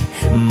ring,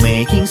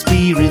 making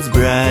spirits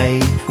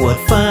bright. What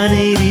fun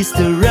it is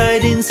to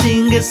ride and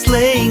sing a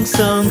sleighing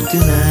song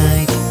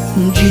tonight.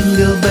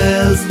 Jingle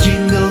bells,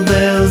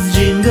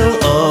 jingle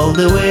all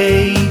the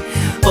way.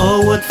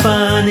 Oh, what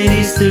fun it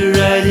is to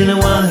ride in a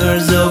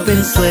one-horse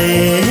open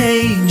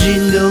sleigh.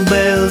 Jingle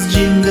bells,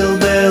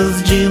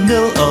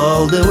 jingle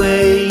all the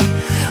way.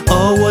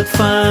 Oh, what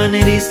fun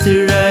it is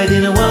to ride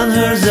in a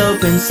one-horse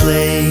open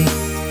sleigh.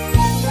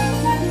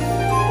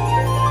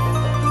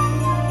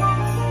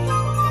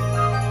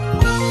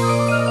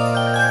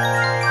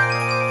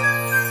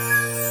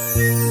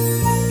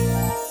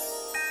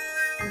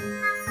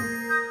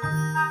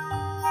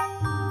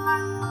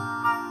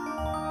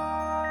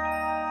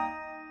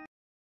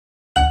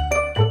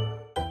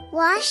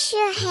 Wash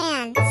your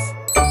hands.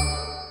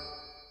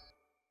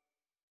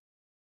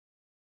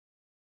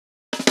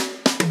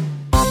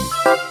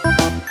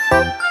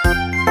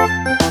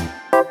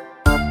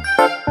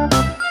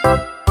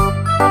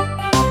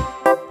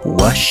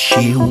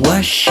 Washy,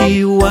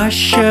 washy,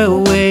 wash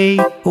away.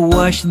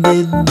 Wash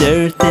the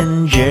dirt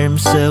and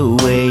germs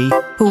away.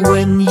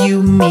 When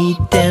you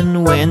meet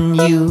and when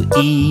you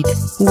eat,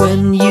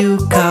 when you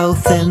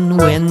cough and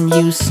when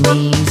you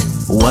sneeze.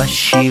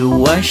 Washy,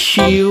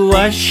 washy,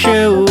 wash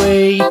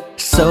away.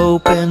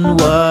 Soap and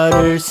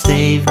water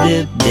save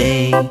the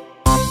day.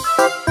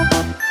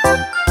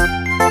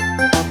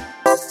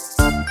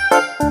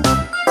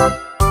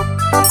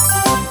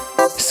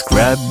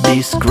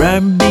 Scrubby,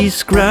 scrubby,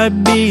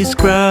 scrubby,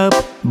 scrub.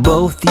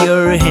 Both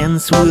your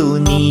hands will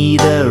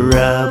need a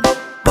rub.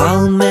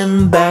 Palm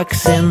and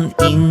backs and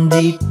in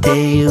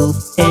detail.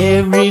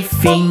 Every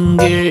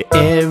finger,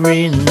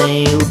 every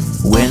nail.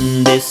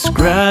 When the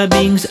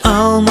scrubbing's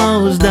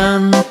almost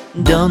done,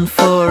 don't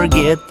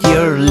forget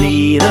your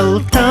little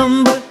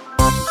thumb.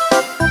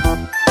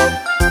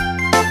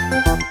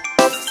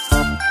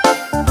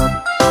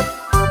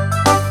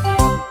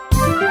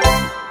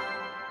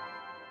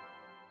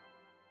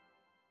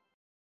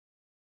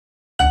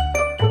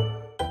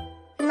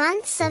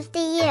 Months of the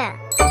year.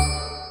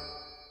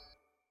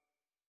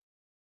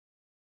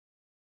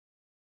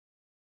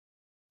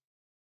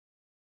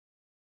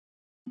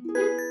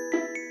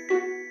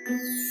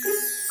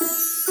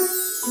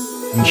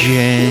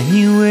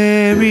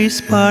 January,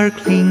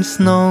 sparkling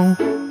snow.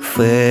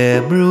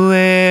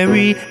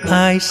 February,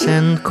 ice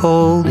and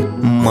cold.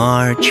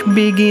 March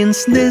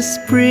begins the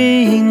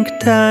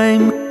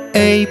springtime.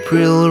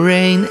 April,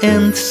 rain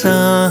and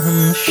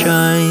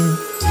sunshine.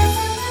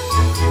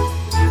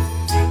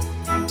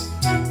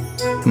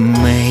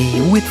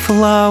 May with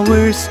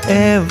flowers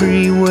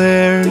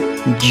everywhere.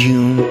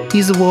 June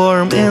is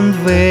warm and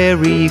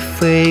very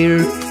fair.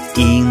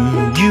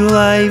 In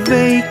July,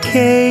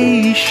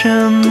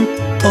 vacation.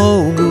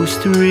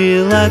 August,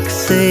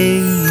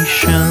 relaxation.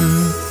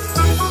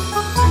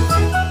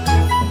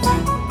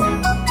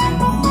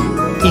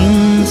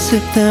 In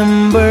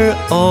September,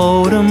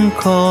 autumn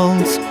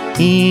calls.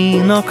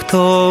 In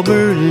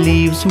October,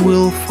 leaves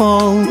will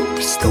fall.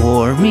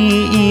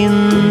 Stormy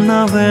in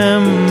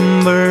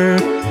November.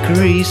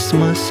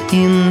 Christmas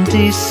in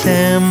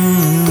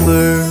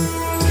December.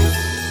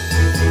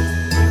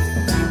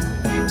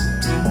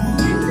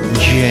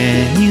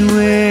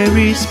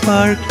 January, January,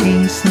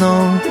 sparkling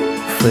snow.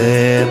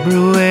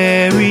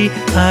 February,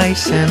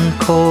 ice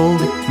and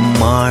cold.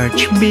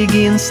 March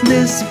begins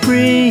the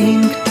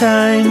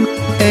springtime.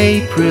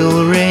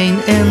 April, rain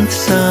and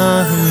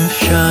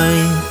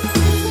sunshine.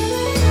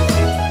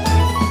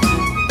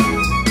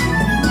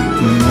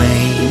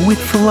 May, with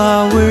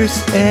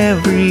flowers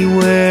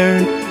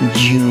everywhere.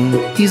 June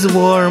is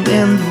warm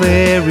and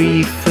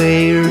very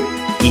fair.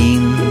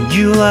 In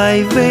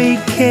July,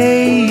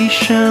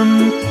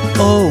 vacation.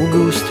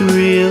 August,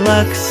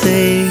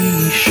 relaxation.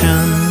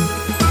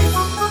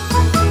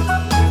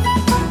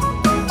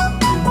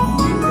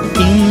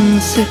 In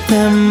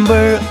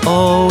September,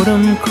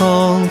 autumn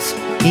calls.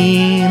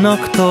 In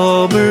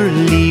October,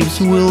 leaves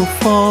will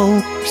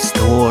fall.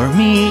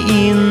 Stormy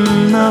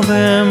in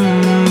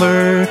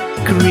November.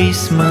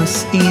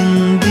 Christmas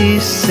in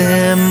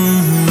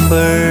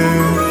December.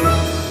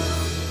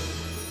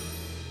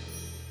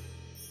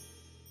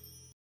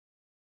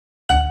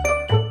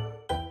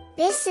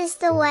 This is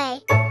the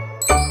way.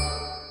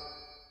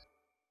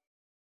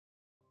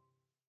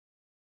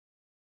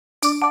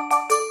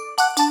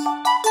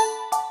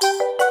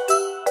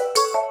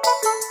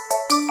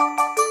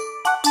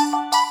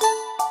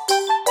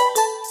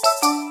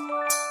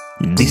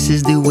 This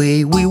is the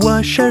way we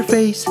wash our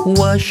face,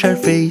 wash our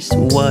face,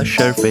 wash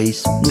our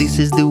face. This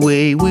is the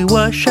way we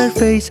wash our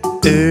face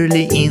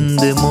early in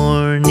the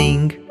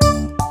morning.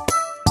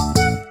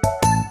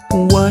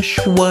 Wash,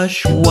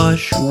 wash,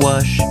 wash,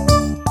 wash.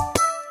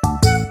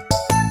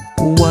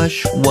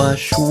 Wash,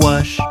 wash,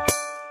 wash.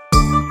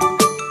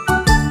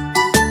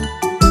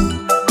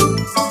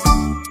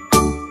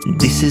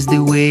 This is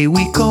the way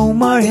we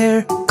comb our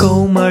hair,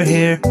 comb our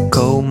hair,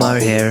 comb our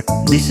hair.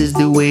 This is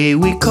the way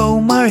we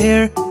comb our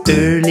hair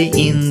early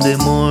in the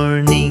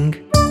morning.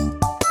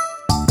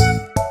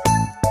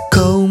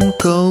 Comb,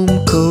 comb,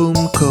 comb,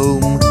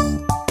 comb.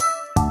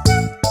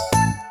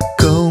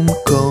 Comb,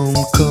 comb,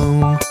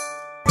 comb.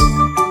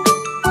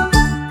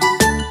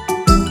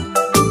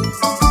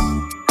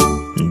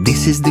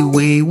 This is the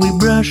way we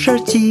brush our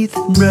teeth,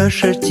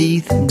 brush our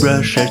teeth,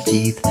 brush our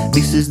teeth.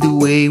 This is the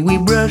way we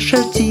brush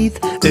our teeth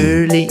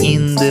early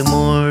in the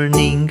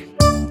morning.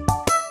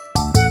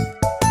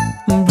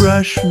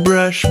 Brush,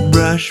 brush,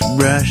 brush,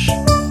 brush.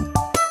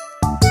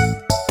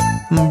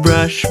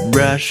 Brush,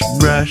 brush,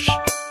 brush.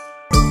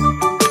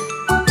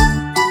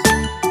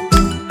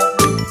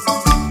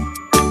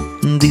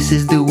 This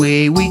is the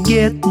way we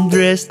get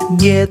dressed,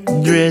 get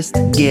dressed,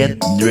 get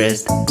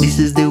dressed. This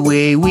is the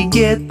way we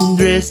get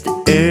dressed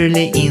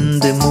early in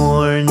the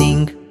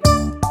morning.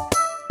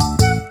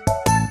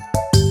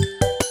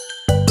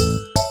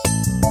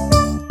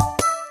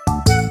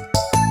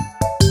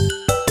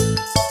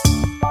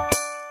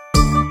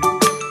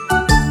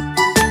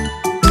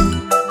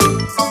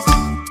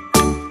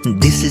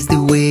 This is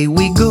the way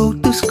we go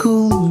to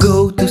school,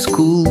 go to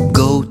school,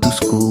 go to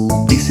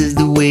school. This is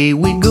the way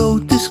we go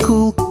to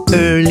school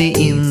early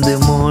in the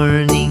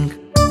morning.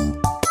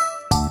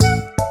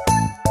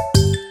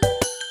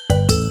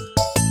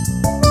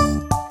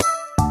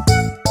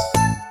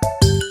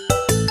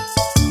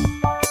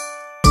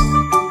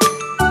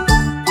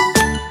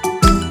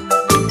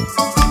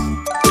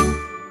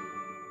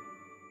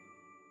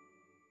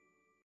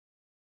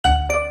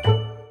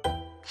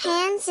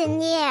 Hands in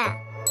the air.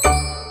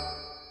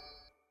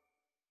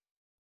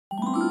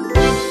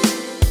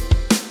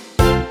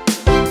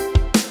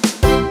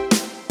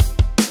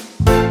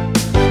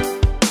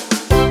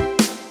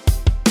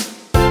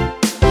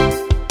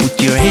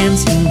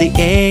 In the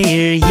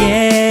air,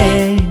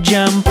 yeah.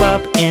 Jump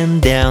up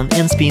and down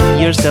and spin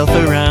yourself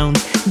around.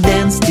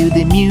 Dance to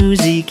the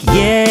music,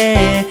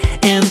 yeah.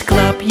 And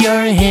clap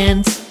your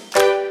hands.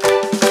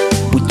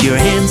 Put your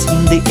hands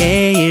in the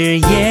air,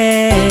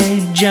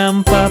 yeah.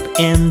 Jump up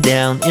and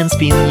down and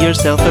spin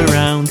yourself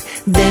around.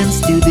 Dance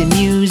to the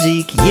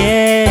music,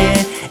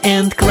 yeah.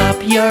 And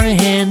clap your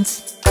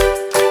hands.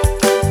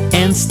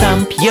 And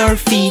stomp your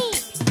feet.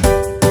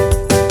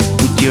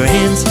 Put your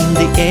hands in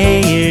the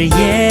air,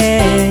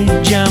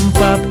 yeah. Jump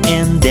up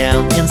and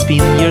down and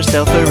spin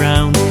yourself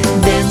around.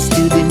 Dance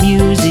to the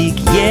music,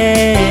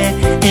 yeah.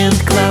 And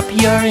clap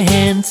your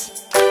hands.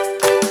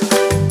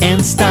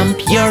 And stomp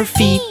your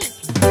feet.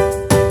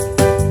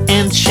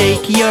 And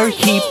shake your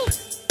hip.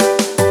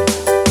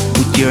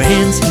 Put your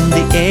hands in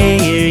the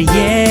air,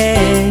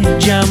 yeah.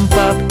 Jump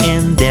up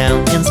and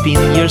down and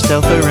spin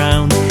yourself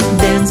around.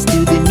 Dance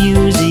to the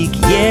music,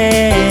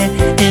 yeah.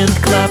 And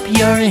clap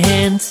your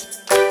hands.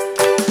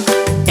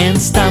 And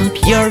stomp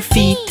your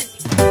feet.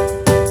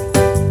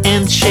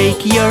 And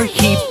shake your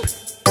hip.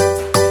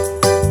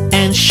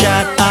 And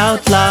shout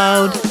out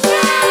loud.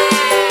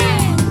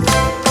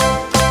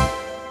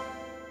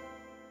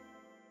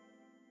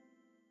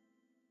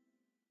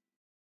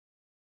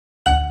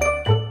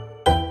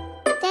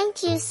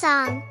 Thank you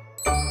song.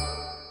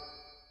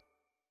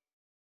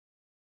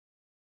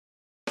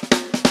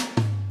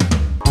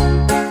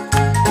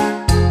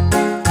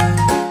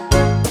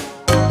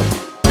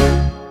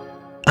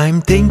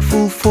 I'm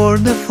thankful for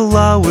the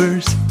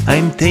flowers,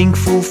 I'm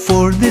thankful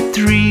for the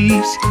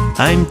trees,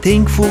 I'm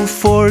thankful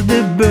for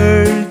the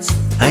birds,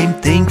 I'm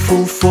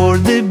thankful for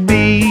the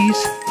bees,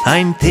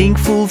 I'm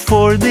thankful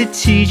for the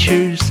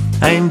teachers,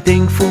 I'm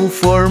thankful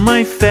for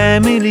my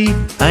family,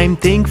 I'm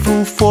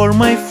thankful for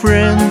my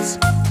friends,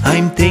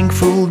 I'm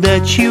thankful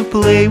that you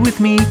play with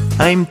me,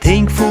 I'm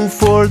thankful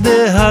for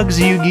the hugs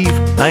you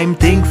give, I'm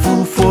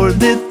thankful for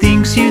the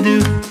things you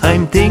do,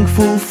 I'm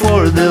thankful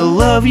for the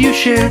love you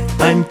share,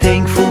 I'm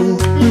thankful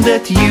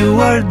that you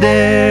are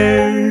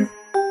there.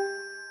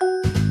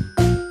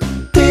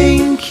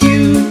 Thank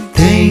you,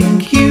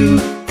 thank you,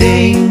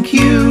 thank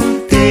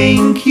you,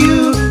 thank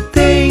you,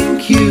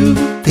 thank you,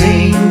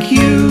 thank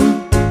you,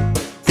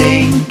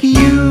 thank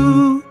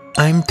you.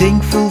 I'm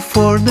thankful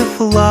for the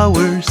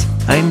flowers,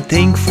 I'm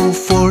thankful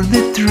for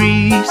the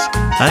trees,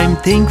 I'm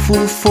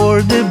thankful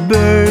for the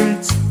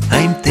birds,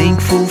 I'm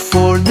thankful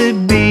for the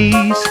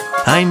bees,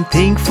 I'm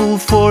thankful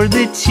for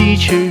the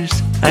teachers,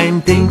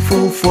 I'm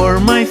thankful for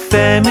my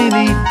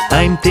family,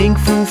 I'm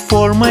thankful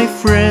for my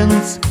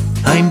friends,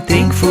 I'm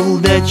thankful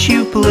that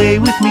you play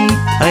with me,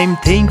 I'm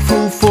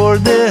thankful for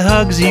the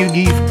hugs you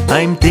give,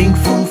 I'm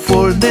thankful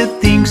for the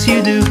things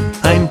you do,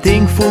 I'm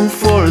thankful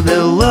for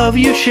the love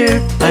you share,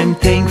 I'm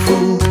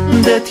thankful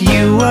that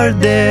you are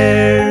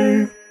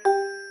there.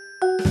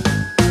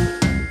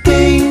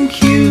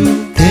 Thank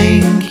you,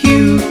 thank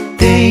you,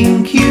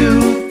 thank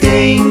you,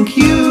 thank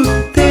you,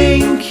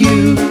 thank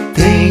you,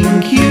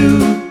 thank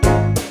you,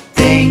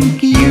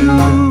 thank you.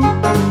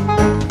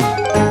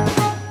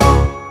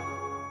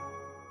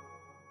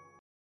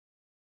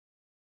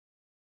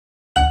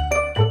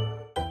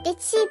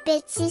 Itsy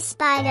bitsy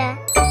spider.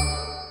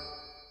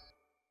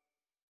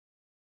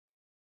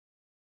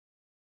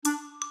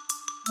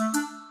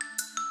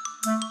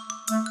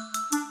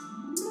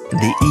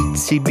 The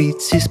itsy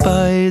bitsy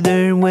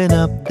spider went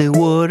up the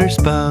water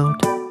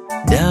spout.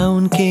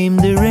 Down came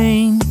the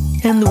rain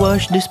and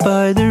washed the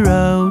spider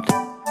out.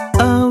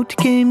 Out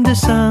came the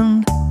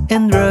sun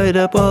and dried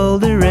up all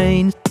the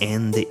rain.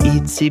 And the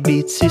itsy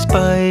bitsy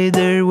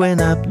spider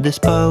went up the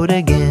spout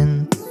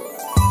again.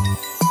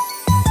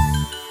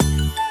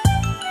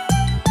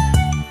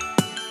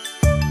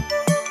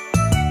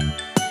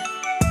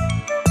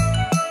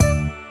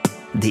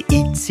 The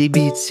itsy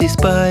bitsy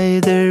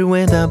spider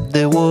went up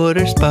the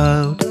water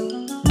spout.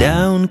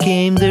 Down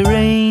came the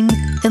rain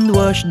and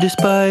washed the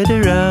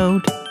spider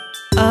out.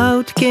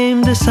 Out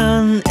came the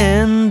sun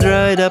and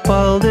dried up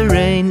all the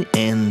rain.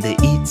 And the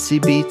itsy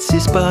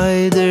bitsy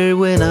spider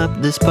went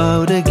up the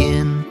spout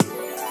again.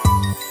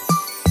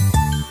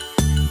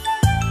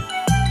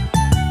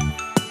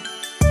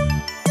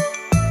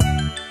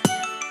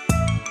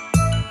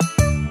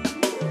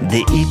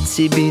 The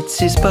itsy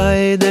bitsy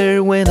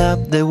spider went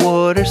up the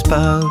water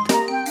spout.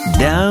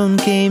 Down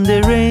came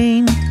the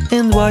rain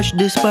and washed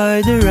the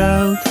spider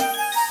out.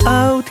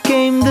 Out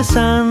came the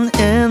sun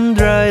and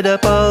dried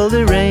up all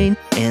the rain.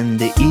 And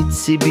the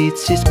itsy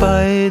bitsy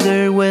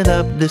spider went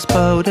up the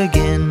spout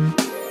again.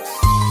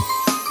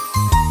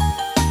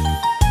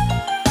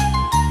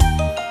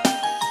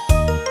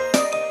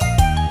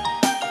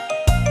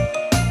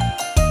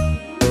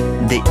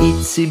 The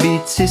itsy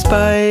bitsy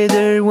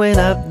spider went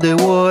up the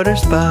water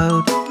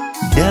spout.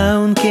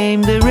 Down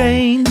came the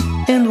rain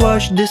and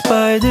washed the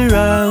spider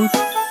out.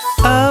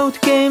 Out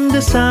came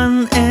the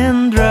sun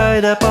and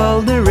dried up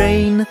all the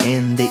rain.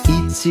 And the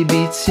itsy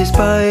bitsy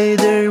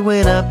spider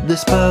went up the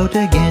spout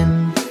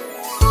again.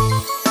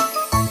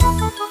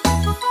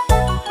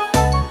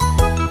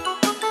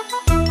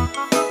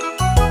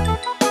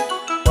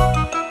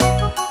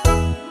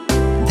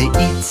 The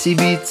itsy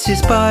bitsy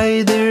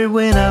spider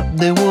went up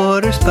the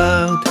water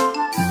spout.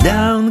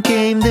 Down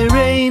came the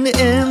rain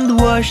and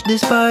washed the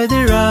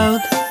spider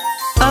out.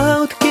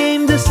 Out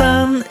came the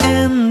sun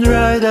and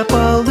dried up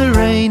all the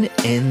rain.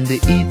 And the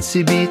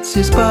itsy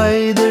bitsy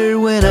spider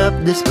went up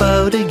the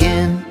spout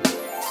again.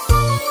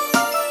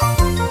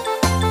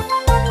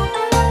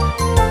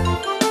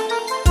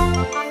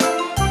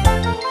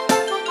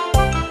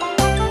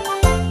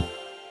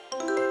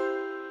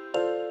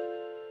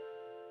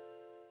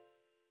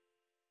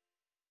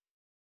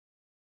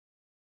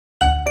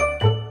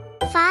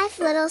 Five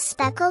little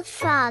speckled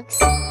frogs.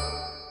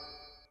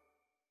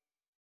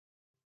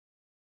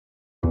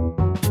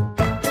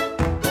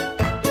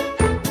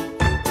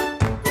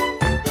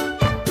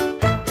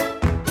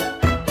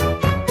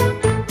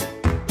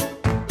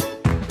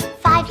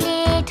 Five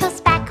little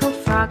speckled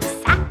frogs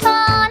sat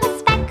on a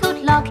speckled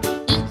log,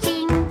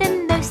 eating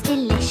the most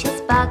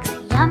delicious bugs.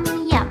 Yum,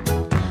 yum.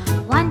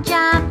 One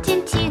jumped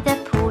into the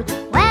pool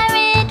where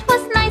it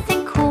was nice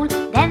and cool.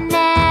 Then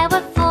there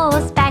were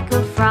four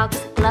speckled frogs.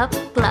 Glub,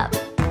 glub.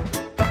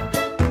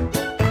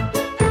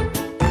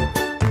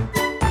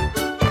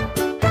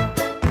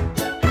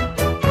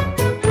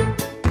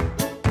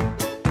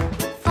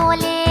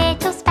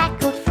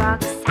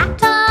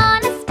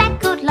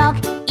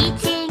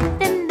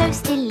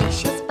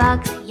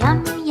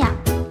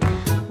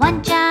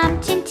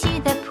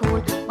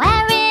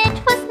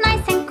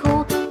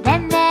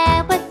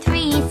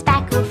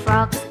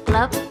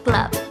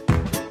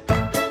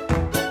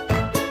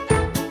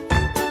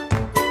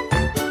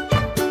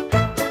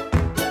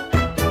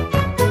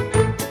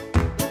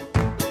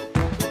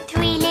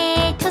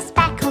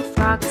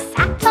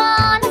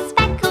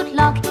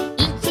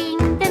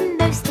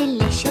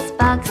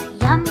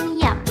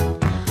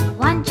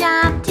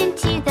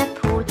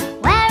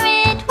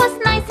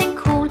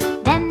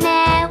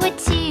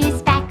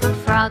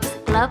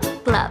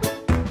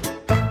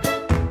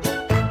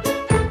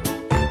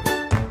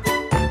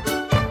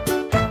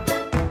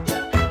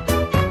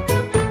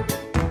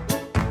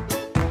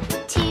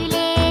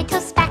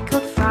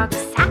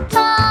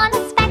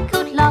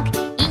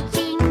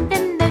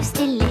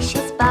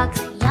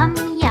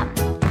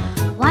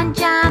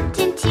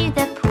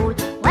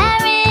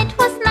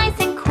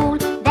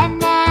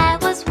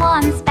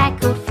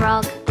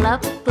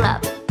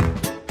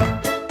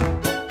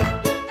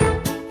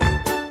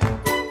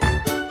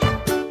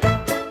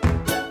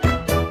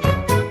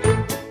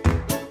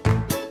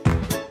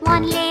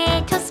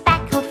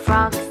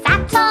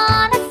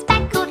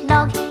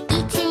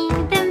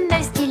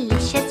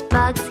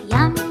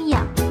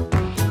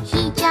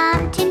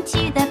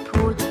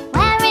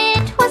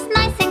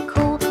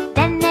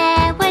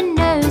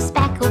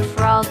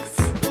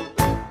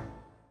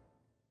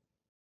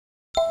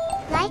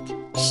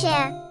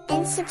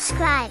 and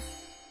subscribe.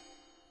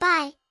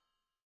 Bye!